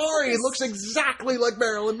sorry, it looks exactly like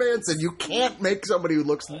Marilyn Manson. You can't make somebody who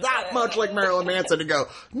looks that much like Marilyn Manson to go,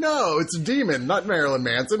 no, it's a demon, not Marilyn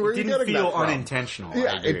Manson. Where are you getting feel that from? unintentional.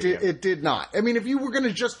 Yeah, it did not. I mean, if you were going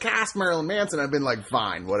to just cast Marilyn Manson, I'd been like,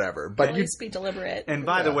 fine, whatever. But at least be deliberate. And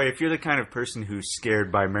by the way, if you're the kind of person who's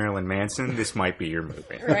scared by Marilyn Manson, this might be your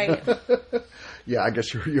movie. Right. Yeah, I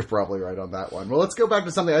guess you're probably right on that one. Well, let's go back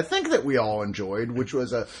to something I think that we all enjoyed, which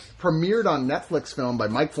was a premiered on Netflix film by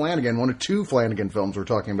Mike Flanagan, one of 2 Flanagan films we're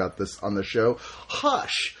talking about this on the show,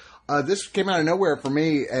 Hush. This came out of nowhere for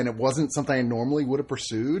me, and it wasn't something I normally would have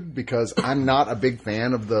pursued because I'm not a big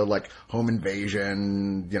fan of the home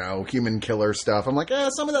invasion, human killer stuff. I'm like,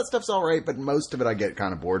 some of that stuff's all right, but most of it I get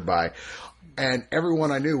kind of bored by. And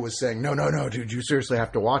everyone I knew was saying, no, dude, you seriously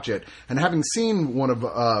have to watch it. And having seen one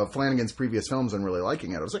of Flanagan's previous films and really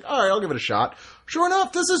liking it, I was like, all right, I'll give it a shot. Sure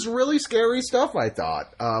enough, this is really scary stuff, I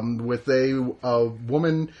thought, with a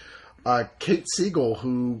woman, Kate Siegel,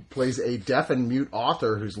 who plays a deaf and mute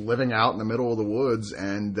author who's living out in the middle of the woods,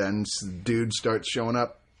 and then dude starts showing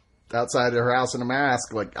up outside her house in a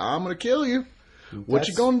mask, like, I'm going to kill you. What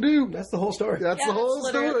you gonna do? That's the whole story. That's the whole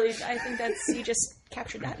story. I think you just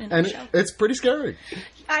captured that in a and nutshell. It's pretty scary.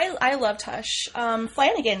 I loved Hush.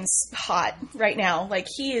 Flanagan's hot right now.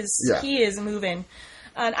 He is moving.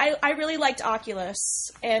 And I really liked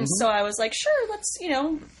Oculus. And so I was like, sure, let's,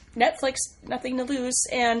 Netflix, nothing to lose.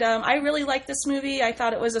 And I really liked this movie. I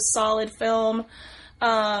thought it was a solid film.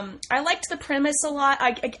 I liked the premise a lot.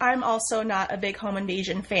 I'm also not a big home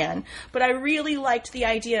invasion fan, but I really liked the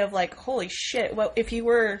idea of holy shit, what if you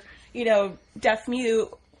were, deaf mute,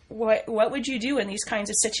 what would you do in these kinds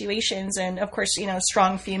of situations? And of course,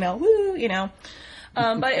 strong female, woo,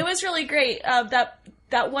 but it was really great.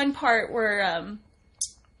 That one part where,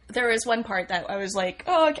 there was one part that I was like,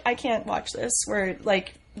 oh, I can't watch this, where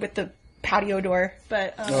with the patio door,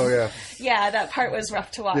 but that part was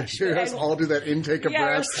rough to watch. Hear us all do that intake of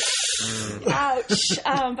breath. Ouch.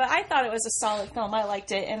 But I thought it was a solid film. I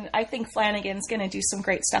liked it, and I think Flanagan's going to do some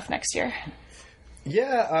great stuff next year.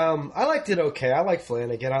 Yeah, I liked it okay. I like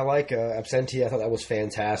Flanagan. I like Absentee. I thought that was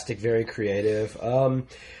fantastic, very creative. My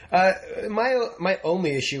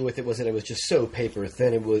only issue with it was that it was just so paper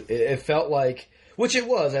thin. It felt like, which it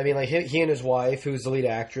was. I mean, he and his wife, who's the lead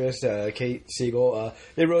actress, Kate Siegel,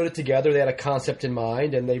 they wrote it together. They had a concept in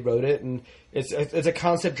mind, and they wrote it. And it's a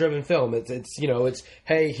concept-driven film. It's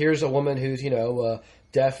hey, here's a woman who's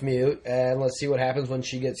deaf mute, and let's see what happens when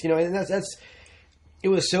she gets And that's. It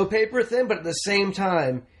was so paper thin, but at the same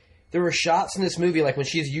time, there were shots in this movie when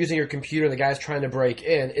she's using her computer and the guy's trying to break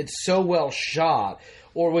in. It's so well shot.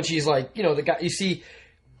 Or when she's the guy, you see.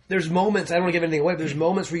 There's moments, I don't want to give anything away, but there's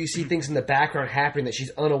moments where you see things in the background happening that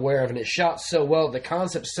she's unaware of, and it's shot so well, the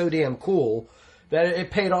concept's so damn cool, that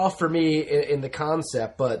it paid off for me in the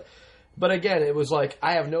concept, but again, it was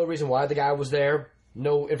I have no reason why the guy was there,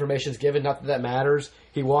 no information's given, not that matters.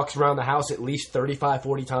 He walks around the house at least 35,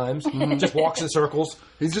 40 times, just walks in circles.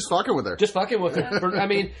 He's just fucking with her. Just fucking with her. I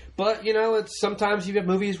mean, but, it's sometimes you have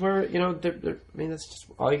movies where, that's just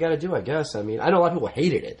all you gotta do, I guess. I mean, I know a lot of people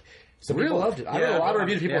hated it. Some people loved it. I know a lot of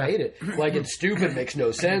reviews people hate it. It's stupid, makes no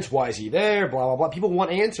sense. Why is he there? Blah, blah, blah. People want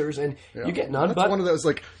answers, and you get none. That's one of those,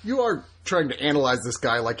 you are trying to analyze this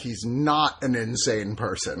guy like he's not an insane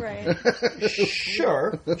person. Right.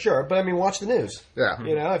 Sure. But, I mean, watch the news. Yeah.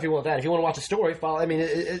 If you want that. If you want to watch a story, follow. I mean,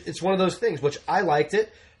 it's one of those things, which I liked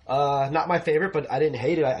it. Not my favorite, but I didn't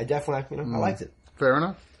hate it. I definitely, I liked it. Fair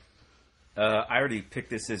enough. I already picked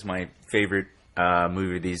this as my favorite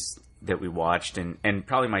movie of these that we watched, and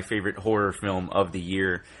probably my favorite horror film of the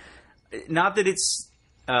year. Not that it's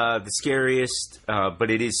the scariest, but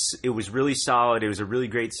it was really solid. It was a really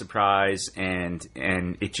great surprise, and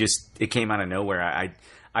it came out of nowhere.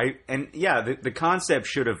 The concept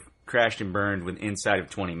should have crashed and burned with inside of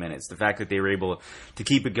 20 minutes. The fact that they were able to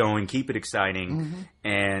keep it going, keep it exciting,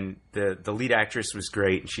 and the lead actress was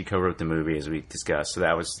great, and she co-wrote the movie as we discussed. So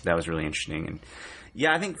that was really interesting. And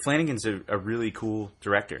yeah, I think Flanagan's a really cool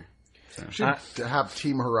director. So. Should have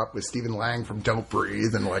team her up with Stephen Lang from Don't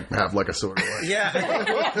Breathe and like have like a sort of like Yeah.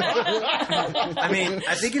 I mean,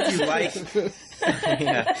 I think if you like,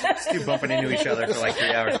 just do bumping into each other for like 3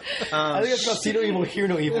 hours. I think it's called See No Evil, Hear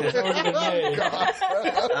No Evil. It's already been made.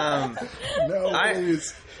 no,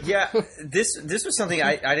 please. Yeah, this was something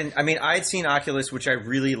I didn't. I mean, I had seen Oculus, which I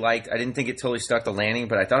really liked. I didn't think it totally stuck the landing,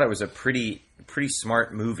 but I thought it was a pretty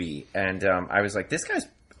smart movie, and I was like, this guy's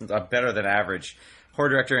a better than average horror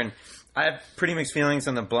director. And I have pretty mixed feelings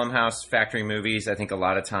on the Blumhouse Factory movies. I think a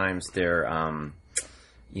lot of times they're kind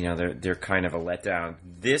of a letdown.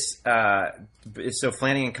 This, so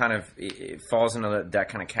Flanagan kind of falls into that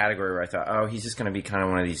kind of category where I thought, oh, he's just going to be kind of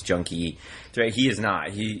one of these junky. He is not.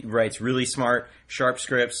 He writes really smart, sharp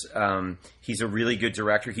scripts. He's a really good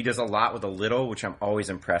director. He does a lot with a little, which I'm always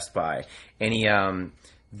impressed by. And he, I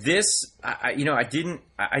didn't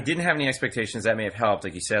have any expectations. That may have helped.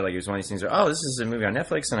 Like you said, like it was one of these things where, oh, this is a movie on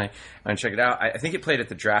Netflix, and I check it out. I think it played at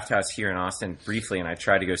the Draft House here in Austin briefly, and I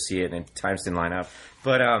tried to go see it, and times didn't line up.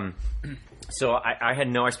 But so I had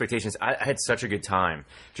no expectations. I had such a good time,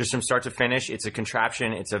 just from start to finish. It's a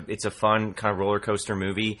contraption. It's a fun kind of roller coaster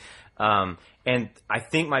movie, and I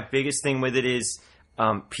think my biggest thing with it is.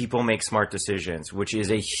 People make smart decisions, which is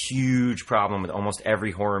a huge problem with almost every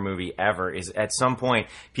horror movie ever, is at some point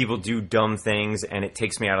people do dumb things and it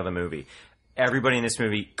takes me out of the movie. Everybody in this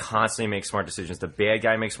movie constantly makes smart decisions. The bad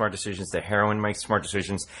guy makes smart decisions. The heroine makes smart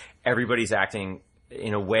decisions. Everybody's acting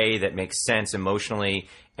in a way that makes sense emotionally,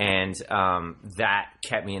 and that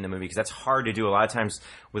kept me in the movie, because that's hard to do. A lot of times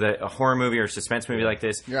with a horror movie or a suspense movie like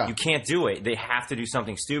this, you can't do it. They have to do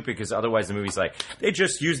something stupid, because otherwise the movie's like, they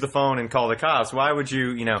just use the phone and call the cops. Why would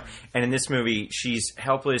you, And in this movie, she's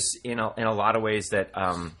helpless in a lot of ways that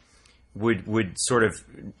would sort of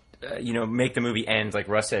make the movie end, like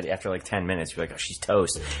Russ said, after like 10 minutes. You're like, oh, she's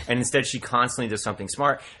toast. And instead, she constantly does something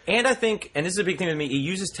smart. And I think, and this is a big thing with me, it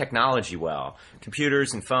uses technology well.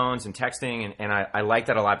 Computers and phones and texting. And I like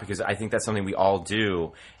that a lot, because I think that's something we all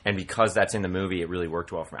do. And because that's in the movie, it really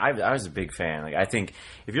worked well for me. I was a big fan. Like, I think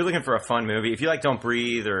if you're looking for a fun movie, if you like Don't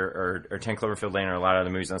Breathe or 10 Cloverfield Lane or a lot of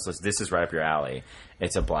other movies on this list, this is right up your alley.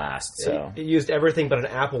 It's a blast. So it used everything but an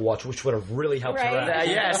Apple Watch, which would have really helped her out.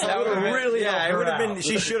 Yes, that would have really helped her. It would have been.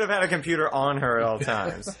 She should have had a computer on her at all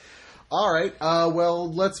times. All right.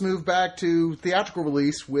 Well, let's move back to theatrical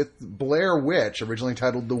release with Blair Witch, originally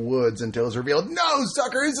titled The Woods, until it's revealed, no,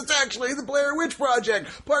 suckers, it's actually the Blair Witch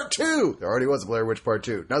Project, Part 2. There already was a Blair Witch Part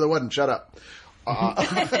 2. No, there wasn't. Shut up.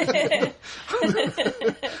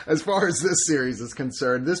 As far as this series is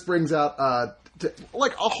concerned, this brings out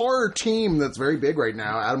like a horror team that's very big right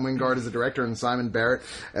now. Adam Wingard is the director and Simon Barrett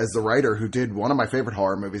as the writer, who did one of my favorite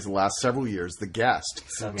horror movies the last several years, The Guest,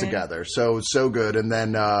 together. So good. And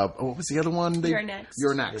then, what was the other one? You're Next.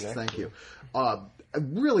 You're Next. Thank you.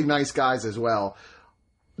 Really nice guys as well.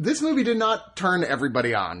 This movie did not turn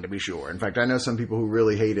everybody on, to be sure. In fact, I know some people who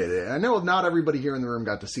really hated it. I know not everybody here in the room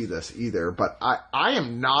got to see this either, but I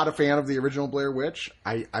am not a fan of the original Blair Witch.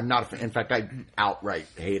 I'm not a fan. In fact, I outright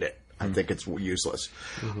hate it. I think it's useless.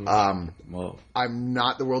 I'm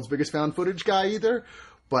not the world's biggest found footage guy either,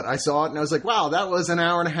 but I saw it and I was like, wow, that was an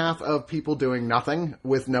hour and a half of people doing nothing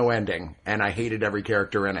with no ending, and I hated every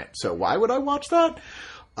character in it. So why would I watch that?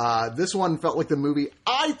 This one felt like the movie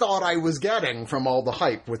I thought I was getting from all the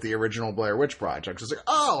hype with the original Blair Witch Project. I was like,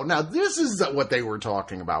 oh, now this is what they were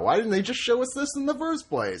talking about. Why didn't they just show us this in the first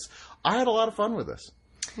place? I had a lot of fun with this.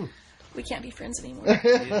 We can't be friends anymore.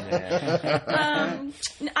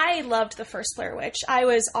 I loved the first Blair Witch. I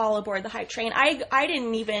was all aboard the hype train. I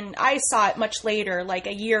saw it much later, like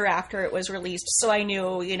a year after it was released, so I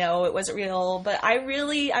knew, it wasn't real. But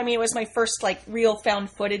it was my first, like, real found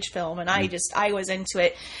footage film, and I was into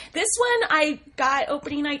it. This one, I got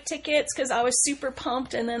opening night tickets because I was super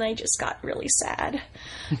pumped, and then I just got really sad.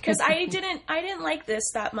 Because I didn't like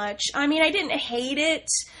this that much. I mean, I didn't hate it,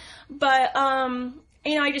 but,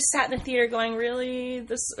 I just sat in the theater going, really?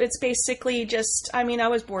 It's basically just, I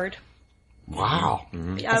was bored. Wow.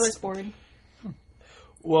 I was bored.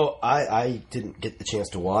 Well, I didn't get the chance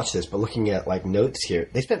to watch this, but looking at, like, notes here,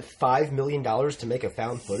 they spent $5 million to make a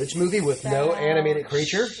found footage movie with no animated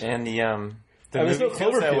creature. And the movie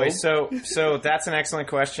feels that way. So that's an excellent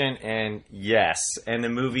question, and yes. And the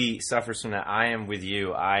movie suffers from that. I am with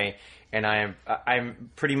you. I'm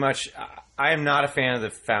pretty much... I am not a fan of the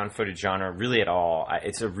found footage genre, really at all.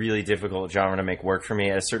 It's a really difficult genre to make work for me.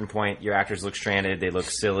 At a certain point, your actors look stranded. They look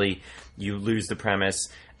silly. You lose the premise.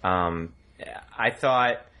 I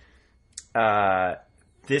thought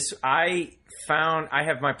this. I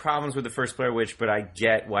have my problems with the first Blair Witch, but I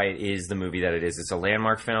get why it is the movie that it is. It's a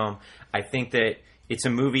landmark film. I think that it's a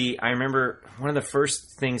movie. I remember one of the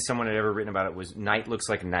first things someone had ever written about it was "Night looks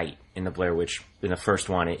like night" in the Blair Witch, in the first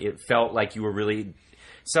one. It felt like you were really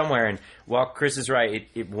somewhere. And while Chris is right,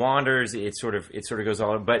 it wanders. It sort of goes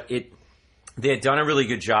all. But they had done a really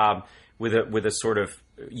good job with a sort of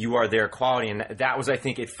you are there quality, and that was, I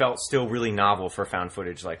think, it felt still really novel for found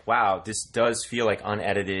footage. Like, wow, this does feel like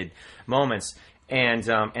unedited moments. And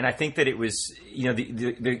I think that it was,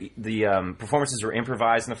 the performances were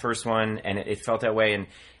improvised in the first one, and it felt that way. And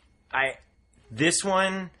this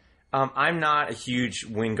one, I'm not a huge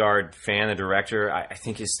Wingard fan, the director. I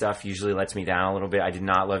think his stuff usually lets me down a little bit. I did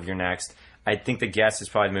not love You're Next. I think The Guest is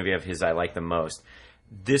probably the movie of his I like the most.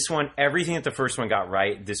 This one, everything that the first one got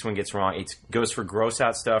right, this one gets wrong. It goes for gross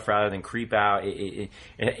out stuff rather than creep out. You're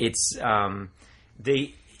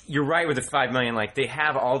right with the $5 million. Like, they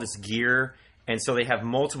have all this gear, and so they have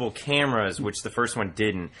multiple cameras, which the first one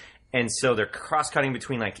didn't. And so they're cross-cutting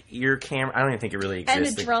between, like, ear camera. I don't even think it really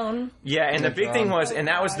exists. And a drone. Yeah, and the big thing was, and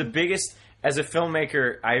that was the biggest, as a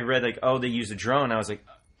filmmaker, I read, like, oh, they use a drone. I was like,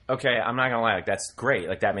 okay, I'm not going to lie. Like, that's great.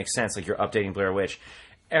 Like, that makes sense. Like, you're updating Blair Witch.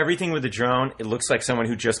 Everything with the drone, it looks like someone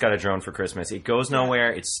who just got a drone for Christmas. It goes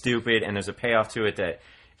nowhere. It's stupid, and there's a payoff to it that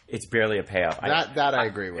it's barely a payoff. That I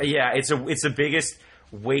agree with. Yeah, it's the biggest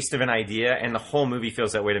waste of an idea, and the whole movie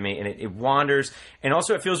feels that way to me. And it wanders, and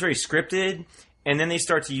also it feels very scripted. And then they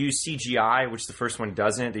start to use CGI, which the first one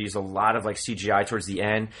doesn't. They use a lot of like CGI towards the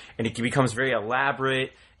end, and it becomes very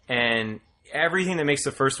elaborate. And everything that makes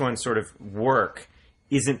the first one sort of work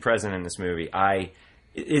isn't present in this movie.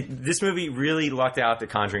 This movie really lucked out that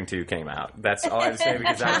Conjuring 2 came out. That's all I have to say,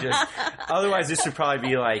 because otherwise this would probably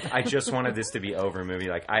be like, I just wanted this to be over movie.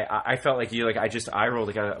 Like, I felt like I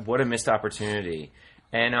rolled, like, what a missed opportunity.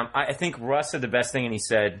 And I think Russ said the best thing, and he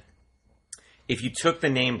said, if you took the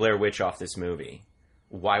name Blair Witch off this movie,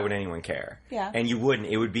 why would anyone care? Yeah. And you wouldn't.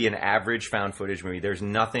 It would be an average found footage movie. There's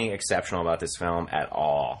nothing exceptional about this film at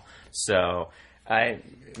all. So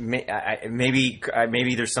maybe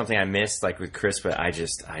there's something I missed, like with Chris, but I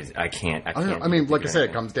can't. I mean, like I said,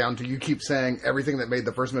 it comes down to, you keep saying everything that made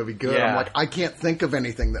the first movie good. Yeah. I'm like, I can't think of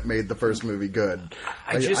anything that made the first movie good.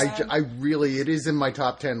 I really, it is in my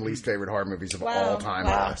top 10 least favorite horror movies of all time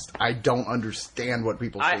list. I don't understand what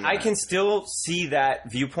people say. I can still see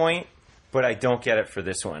that viewpoint, but I don't get it for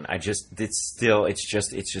this one. It's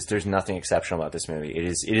just there's nothing exceptional about this movie.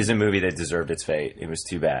 It is a movie that deserved its fate. It was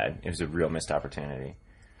too bad. It was a real missed opportunity.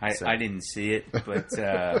 I didn't see it, but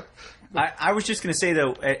I was just going to say,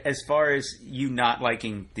 though, as far as you not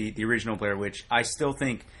liking the original Blair Witch, I still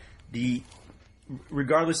think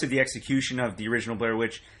regardless of the execution of the original Blair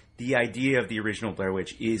Witch, the idea of the original Blair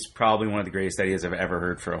Witch is probably one of the greatest ideas I've ever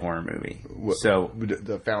heard for a horror movie. So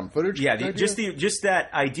the found footage, just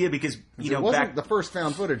that idea, because it wasn't the first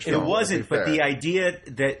found footage film. It wasn't, but the idea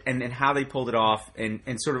that and how they pulled it off and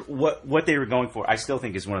sort of what they were going for, I still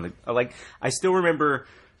think is one of the, like, I still remember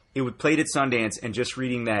it would played at Sundance, and just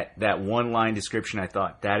reading that one line description, I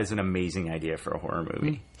thought that is an amazing idea for a horror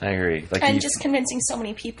movie. I agree. Like, and just convincing so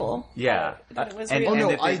many people. Yeah. That it was And- real.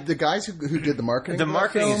 and the guys who did the marketing. The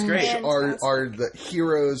marketing is great. Are the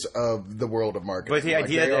heroes of the world of marketing. But the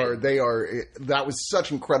idea that was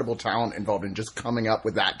such incredible talent involved in just coming up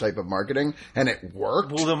with that type of marketing, and it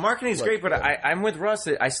worked. Well, the marketing is great, but I'm with Russ.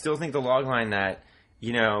 I still think the logline that,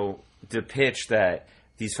 the pitch that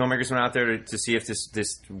these filmmakers went out there to see if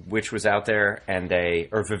this witch was out there, and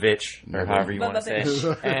or Vivitch, or however you want to say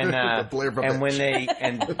it. And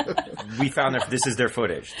when we found this is their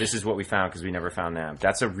footage. This is what we found because we never found them.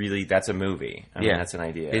 That's a movie. I mean, that's an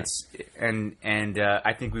idea. It's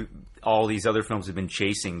I think all these other films have been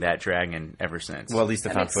chasing that dragon ever since. Well, at least the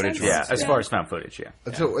found footage ones. Yeah, as far as found footage, yeah.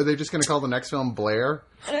 So are they just going to call the next film Blair?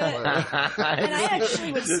 And I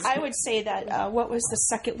actually would say that what was the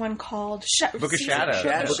second one called? Book of Shadows.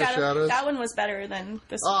 Book of Shadows. That one was better than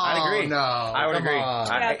this one. I'd agree. No, I would agree.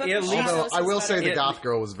 I will say the goth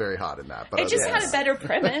girl was very hot in that. But It just had a better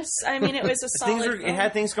premise. I mean, it was a solid film. It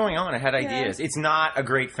had things going on. It had ideas. It's not a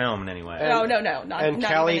great film in any way. No, not And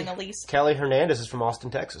even in the least. Kelly Hernandez is from Austin,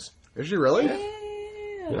 Texas. Is she really?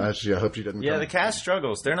 Yeah. I hope she doesn't. Yeah, come. the cast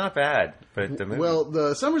struggles. They're not bad, but the movie. Well,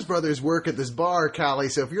 the Summers brothers work at this bar, Callie.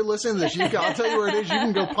 So if you're listening to this, I'll tell you where it is. You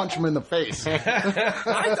can go punch them in the face.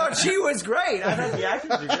 I thought she was great. I thought the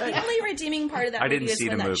actors were great. The only redeeming part of that movie is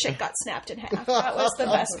when that chick got snapped in half. That was the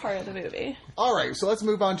best part of the movie. All right, so let's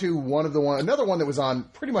move on to another one that was on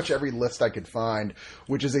pretty much every list I could find,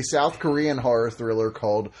 which is a South Korean horror thriller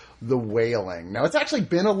called The Wailing. Now, it's actually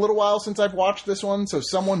been a little while since I've watched this one, so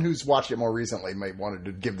someone who's watched it more recently might want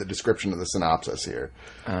to give the description of the synopsis here.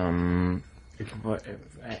 I'm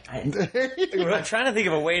trying to think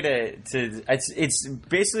of a way to it's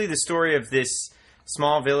basically the story of this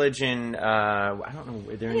small village in I don't know.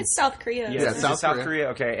 I think it's South Korea. Yeah, South Korea.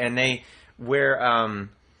 Okay, and the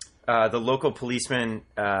local policeman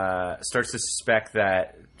starts to suspect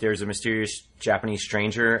that there's a mysterious Japanese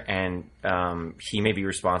stranger, and he may be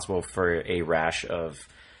responsible for a rash of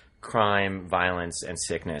crime, violence, and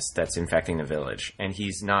sickness that's infecting the village. And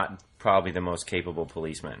he's not probably the most capable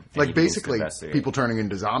policeman. Like, basically, people turning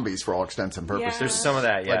into zombies for all extents and purposes. Yeah. There's some of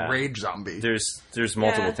that, yeah. Like rage zombies. There's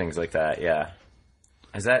multiple things like that, yeah.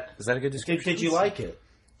 Is that a good description? Did you like it?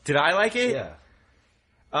 Did I like it? Yeah.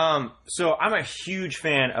 So I'm a huge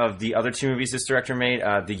fan of the other two movies this director made,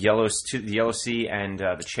 the Yellow Sea and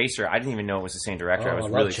The Chaser. I didn't even know it was the same director. Oh, I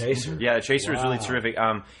love Chaser. Yeah, The Chaser is really terrific.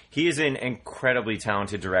 He is an incredibly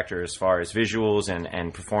talented director as far as visuals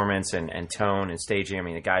and performance and tone and staging. I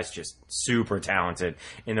mean, the guy's just super talented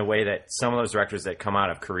in the way that some of those directors that come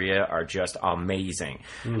out of Korea are just amazing.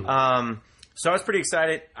 So I was pretty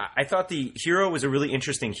excited. I thought the hero was a really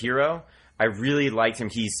interesting hero. I really liked him.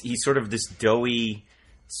 He's sort of this doughy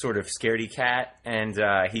sort of scaredy cat, and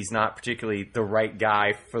he's not particularly the right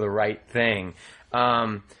guy for the right thing.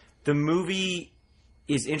 The movie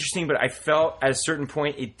is interesting, but I felt at a certain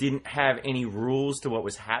point it didn't have any rules to what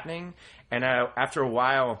was happening, and after a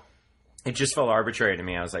while it just felt arbitrary to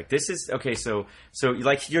me. I was like, this is okay, so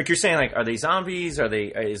like you're saying, like, are they zombies?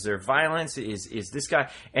 Is there violence? Is this guy?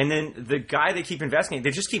 And then the guy they keep investigating,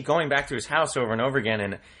 they just keep going back to his house over and over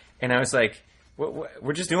again, and I was like,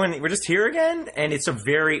 we're just here again, and it's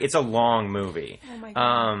a long movie. Oh my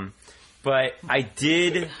God. But I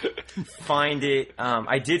did find it.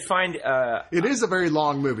 It is a very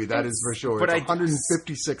long movie, that is for sure. It's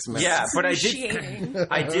 156 minutes. Yeah, but I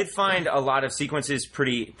did find a lot of sequences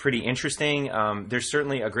pretty interesting. There's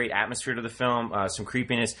certainly a great atmosphere to the film, some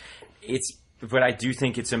creepiness. But I do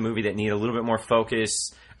think it's a movie that needs a little bit more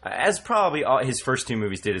focus. As probably all his first two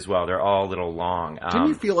movies did as well. They're all a little long. Didn't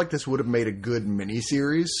you feel like this would have made a good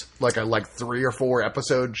miniseries, like a 3 or 4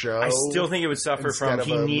 episode show? I still think it would suffer from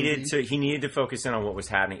he needed to focus in on what was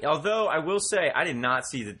happening. Although I will say I did not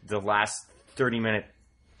see the last 30-minute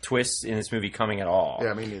twists in this movie coming at all.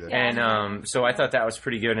 Yeah, me neither. And so I thought that was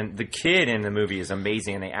pretty good. And the kid in the movie is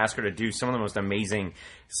amazing, and they asked her to do some of the most amazing,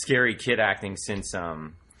 scary kid acting since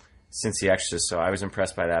The Exorcist. So I was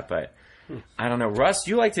impressed by that, but. I don't know. Russ,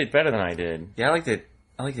 you liked it better than I did. Yeah, I liked it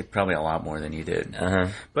probably a lot more than you did. Uh-huh.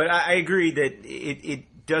 But I agree that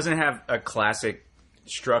it doesn't have a classic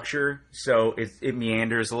structure, so it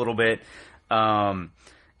meanders a little bit. I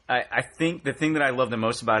think the thing that I loved the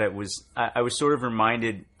most about it was I was sort of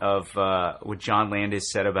reminded of what John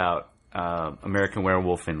Landis said about American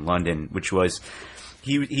Werewolf in London, which was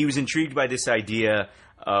he was intrigued by this idea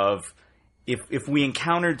of if we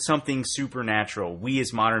encountered something supernatural, we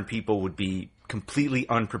as modern people would be completely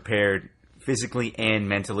unprepared physically and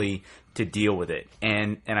mentally to deal with it.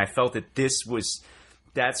 And I felt that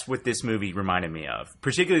that's what this movie reminded me of.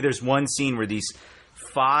 Particularly there's one scene where these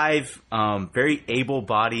 5 very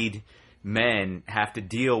able-bodied men have to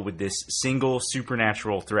deal with this single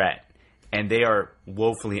supernatural threat. And they are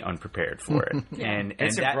woefully unprepared for it. And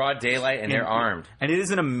it's in broad daylight, and they're armed. And it is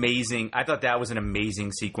I thought that was an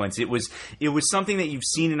amazing sequence. It was something that you've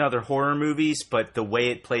seen in other horror movies, but the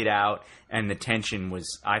way it played out and the tension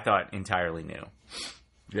was, I thought, entirely new.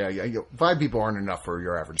 Yeah. 5 people aren't enough for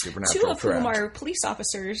your average supernatural 2 of threat. whom are police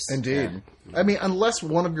officers. Indeed. Yeah. I mean, unless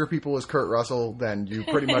one of your people is Kurt Russell, then you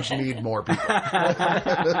pretty much need more people.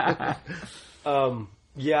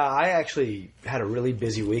 Yeah, I actually had a really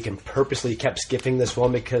busy week and purposely kept skipping this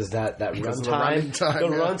one because that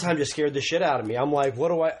runtime just scared the shit out of me. I'm like,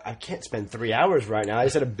 I can't spend 3 hours right now. I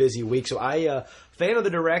just had a busy week. So fan of the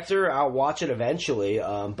director, I'll watch it eventually.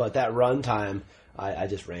 But that runtime, I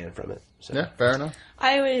just ran from it. So. Yeah, fair enough.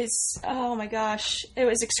 Oh my gosh, it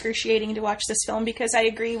was excruciating to watch this film because I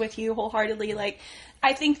agree with you wholeheartedly. Like,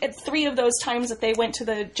 I think at 3 of those times that they went to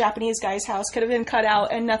the Japanese guy's house could have been cut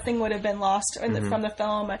out and nothing would have been lost from the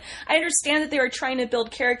film. I understand that they were trying to build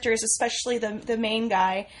characters, especially the main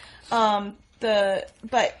guy. but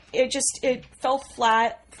it fell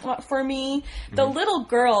flat for me. The little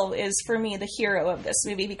girl is for me the hero of this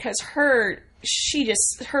movie because her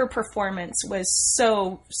performance was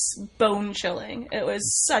so bone chilling. It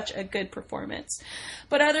was such a good performance.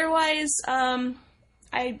 But otherwise,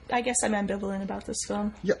 I guess I'm ambivalent about this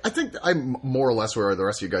film. Yeah, I think I'm more or less where the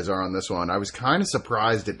rest of you guys are on this one. I was kind of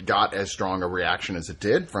surprised it got as strong a reaction as it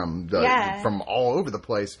did from all over the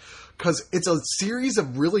place. Because it's a series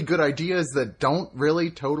of really good ideas that don't really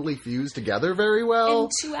totally fuse together very well. In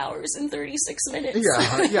 2 hours and 36 minutes.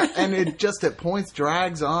 Yeah, and it just at points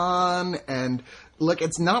drags on, and like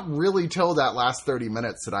it's not really till that last 30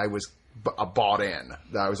 minutes that I was bought in.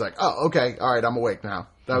 That I was like, oh, okay, all right, I'm awake now.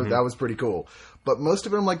 That was pretty cool. But most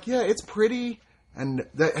of it, I'm like, yeah, it's pretty. And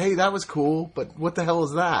hey, that was cool, but what the hell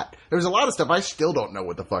is that? There's a lot of stuff I still don't know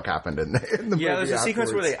what the fuck happened in the movie. Yeah, there's a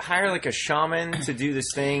sequence where they hire like a shaman to do this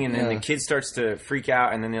thing, and then the kid starts to freak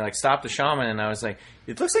out, and then they like stop the shaman, and I was like,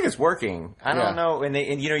 it looks like it's working. I don't know, and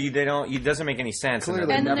it doesn't make any sense.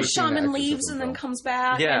 Clearly, and then the shaman leaves and then comes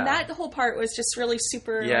back, and that whole part was just really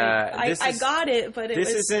super. Yeah, I got it, but this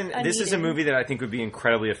is a movie that I think would be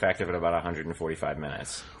incredibly effective at about 145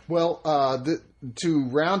 minutes. Well, to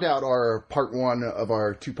round out our part one of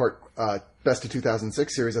our two-part Best of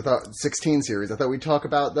 2006 series, 16 series, I thought we'd talk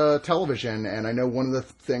about the television. And I know one of the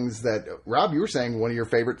things that, Rob, you were saying one of your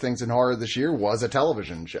favorite things in horror this year was a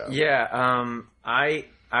television show. Yeah,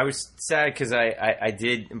 I was sad because I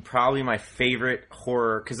did probably my favorite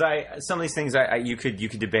horror, because some of these things you could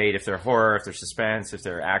debate if they're horror, if they're suspense, if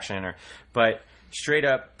they're action, but straight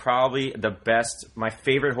up, probably my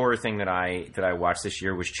favorite horror thing that I watched this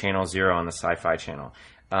year was Channel Zero on the Sci-Fi Channel.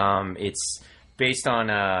 It's based on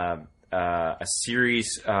a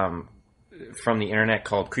series from the internet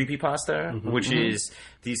called Creepypasta, which is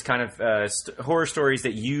these kind of horror stories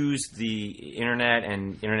that use the internet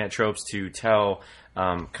and internet tropes to tell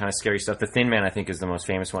kind of scary stuff. The Thin Man, I think, is the most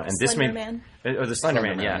famous one, and the Slender Man. The Slender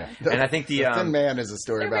Man, yeah. And I think the Thin Man is a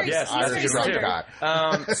story about Irish guy.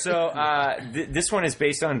 This one is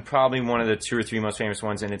based on probably one of the 2 or 3 most famous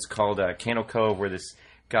ones, and it's called Candle Cove, where this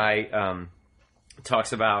guy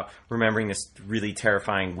talks about remembering this really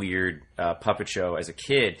terrifying, weird puppet show as a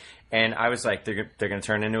kid. And I was like, they're going to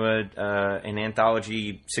turn into an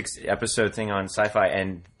anthology 6-episode thing on Sci-Fi,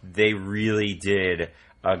 and they really did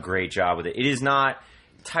a great job with it. It is not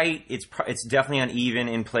tight. It's definitely uneven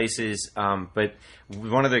in places, but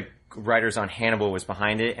one of the writers on Hannibal was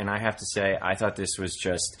behind it, and I have to say, I thought this was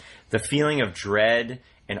just the feeling of dread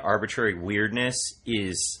and arbitrary weirdness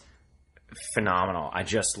is phenomenal. I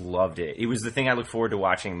just loved it. It was the thing I look forward to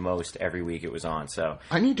watching most every week it was on. So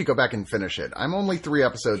I need to go back and finish it. I'm only 3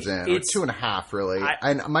 episodes in. It's 2.5, really.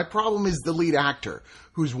 And my problem is the lead actor,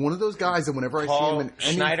 who's one of those guys that whenever I see him in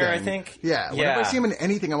anything, Schneider, I think. Yeah, whenever I see him in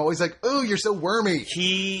anything, I'm always like, "Oh, you're so wormy."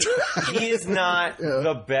 He is not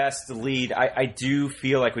the best lead. I do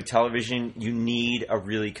feel like with television, you need a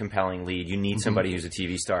really compelling lead. You need somebody who's a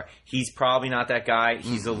TV star. He's probably not that guy.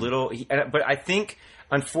 He's a little, but I think.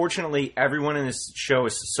 Unfortunately, everyone in this show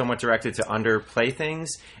is somewhat directed to underplay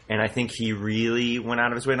things, and I think he really went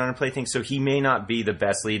out of his way to underplay things, so he may not be the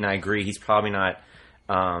best lead, and I agree, he's probably not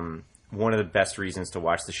one of the best reasons to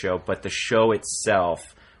watch the show, but the show itself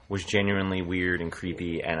was genuinely weird and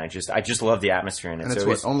creepy, and I just love the atmosphere in it.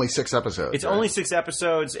 And it's only 6 episodes. It's only 6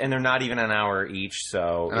 episodes, and they're not even an hour each,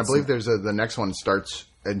 so... And I believe the next one starts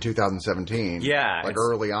in 2017. Yeah. Like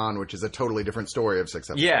early on, which is a totally different story of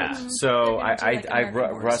 6 episodes. Yeah. So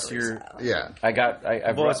Russ,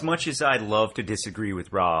 well, as much as I'd love to disagree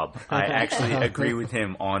with Rob, I actually agree with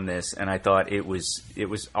him on this, and I thought it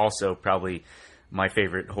was also probably my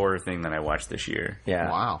favorite horror thing that I watched this year.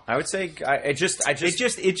 Yeah. Wow. I would say it just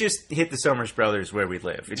hit the Summers Brothers where we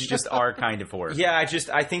live. It's just our kind of horror. Yeah,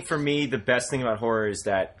 I think for me the best thing about horror is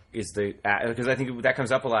because I think that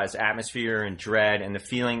comes up a lot is atmosphere and dread and the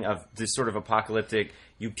feeling of this sort of apocalyptic.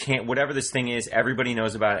 You can't, whatever this thing is, everybody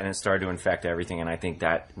knows about it and it started to infect everything. And I think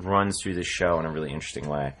that runs through this show in a really interesting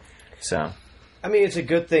way. So. I mean, it's a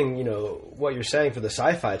good thing, what you're saying for the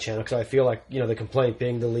Sci-Fi Channel, because I feel like, the complaint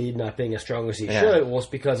being the lead not being as strong as he should, well, it's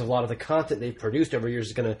because a lot of the content they've produced over years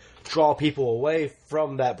is going to draw people away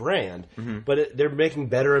from that brand. Mm-hmm. But they're making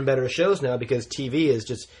better and better shows now because TV is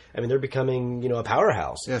just, they're becoming, a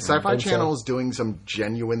powerhouse. Yeah, Sci-Fi Channel is doing some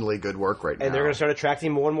genuinely good work right now. And they're going to start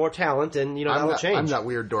attracting more and more talent, and, that'll change. I'm that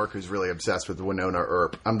weird dork who's really obsessed with Winona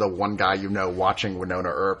Earp. I'm the one guy watching Winona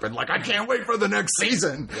Earp, and I can't wait for the next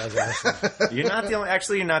season. You're not the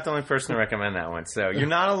only person to recommend that one, so you're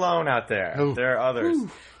not alone out there. Oh. There are others. Ooh.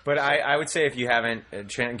 But I would say if you haven't,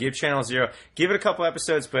 give Channel Zero, give it a couple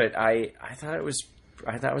episodes, but I thought it was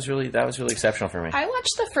that was really exceptional for me. I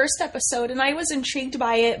watched the first episode and I was intrigued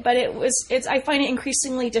by it, but it's I find it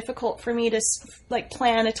increasingly difficult for me to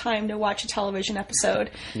plan a time to watch a television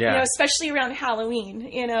episode. Yeah. Especially around Halloween.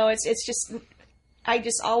 It's just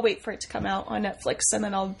I'll wait for it to come out on Netflix and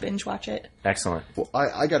then I'll binge watch it. Excellent. Well,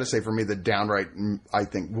 I got to say, for me, I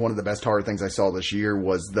think one of the best horror things I saw this year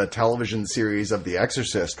was the television series of The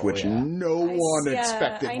Exorcist, which no one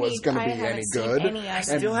expected was going to be any good. I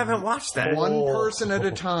still haven't watched that. One person at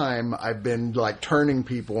a time, I've been turning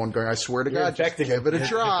people and going, I swear to God, just give it a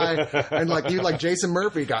try. And you, Jason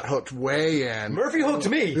Murphy, got hooked way in. Murphy hooked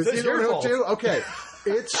me. That's your fault. Too? Okay.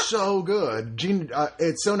 It's so good.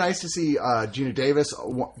 It's so nice to see Gina Davis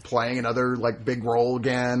playing another big role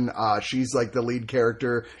again. She's the lead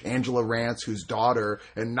character, Angela Rance, whose daughter,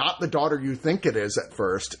 and not the daughter you think it is at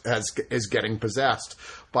first, is getting possessed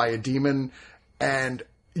by a demon. And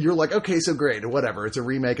you're like, okay, so great, whatever. It's a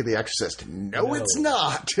remake of The Exorcist. No, it's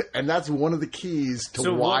not. And that's one of the keys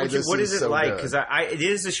to why this is so good. What is it like? Because it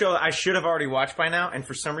is a show that I should have already watched by now, and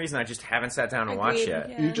for some reason I just haven't sat down and watched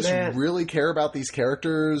yet. Yeah. You just really care about these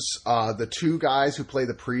characters. The two guys who play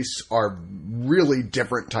the priests are really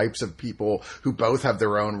different types of people who both have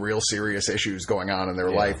their own real serious issues going on in their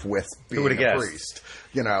life with being a priest.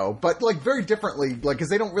 But very differently, because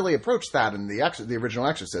they don't really approach that in the original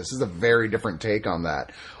Exorcist. This is a very different take on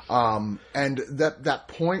that. And that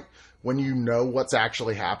point when you know what's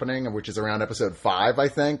actually happening, which is around episode 5, I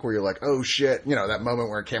think, where you're like, oh shit, that moment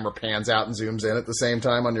where a camera pans out and zooms in at the same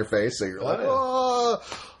time on your face, so you're like, oh,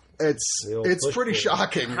 it's pretty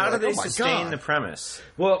shocking. How do they sustain the premise?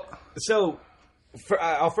 Well, so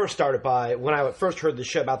I'll first start it by when I first heard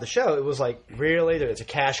about the show, it was like, really? It's a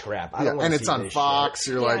cash grab. I don't want to see this. And it's on Fox.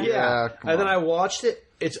 Shit. You're like, and then I watched it.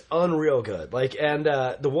 It's unreal good. And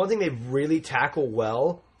the one thing they really tackle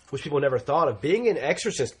well, which people never thought of, being an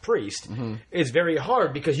exorcist priest is very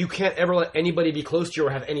hard because you can't ever let anybody be close to you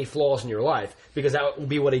or have any flaws in your life because that will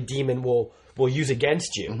be what a demon will use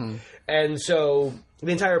against you. And so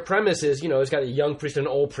the entire premise is, it's got a young priest and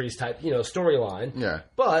an old priest type, storyline. Yeah.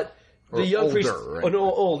 But the young older, priest, right?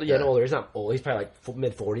 older. He's not old. He's probably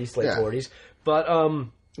mid 40s, late 40s. But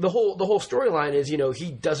the whole storyline is,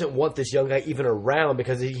 he doesn't want this young guy even around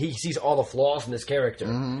because he sees all the flaws in this character,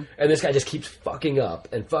 and this guy just keeps fucking up,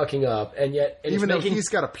 and yet even though he's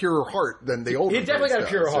got a purer heart than the older. He's definitely got a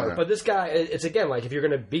purer heart, so. But this guy, it's again if you're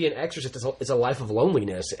going to be an exorcist, it's a life of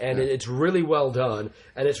loneliness, and it's really well done,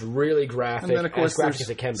 and it's really graphic, and then of course as graphic as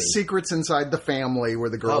it can be. Secrets inside the family where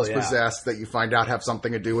the girl's possessed that you find out have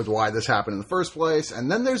something to do with why this happened in the first place, and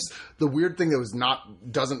then there's the weird thing that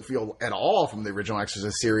doesn't feel at all from the original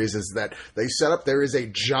Exorcist series is that they set up there is a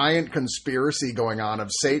giant conspiracy going on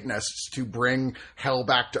of Satanists to bring hell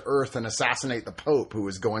back to Earth and assassinate the Pope, who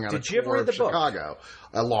was going on a tour of Chicago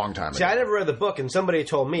a long time ago. See, I never read the book, and somebody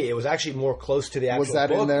told me it was actually more close to the actual book. Was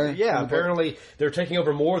that in there? Yeah, apparently they're taking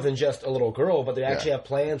over more than just a little girl, but they actually have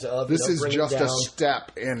plans of this is just a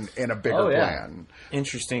step in a bigger plan.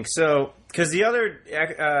 Interesting. So, because the other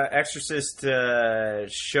Exorcist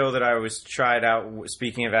show that I tried out,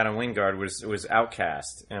 speaking of Adam Wingard, was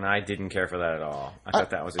Outcast, and I didn't care for that at all. I thought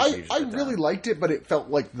that was a huge. I really liked it, but it felt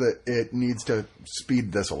like it needs to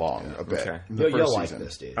speed this along a bit. Okay. You'll like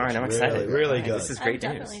this, dude. All right, I'm excited. Really good. This is great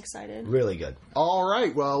I'm news. definitely excited. Really good. All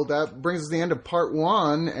right, well, that brings us to the end of part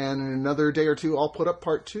 1, and in another day or two, I'll put up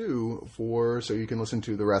part 2 so you can listen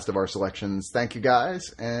to the rest of our selections. Thank you,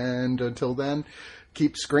 guys, and until then,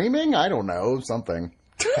 keep screaming? I don't know, something.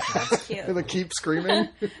 That's cute. The keep screaming?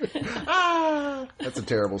 That's a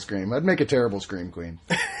terrible scream. I'd make a terrible scream queen.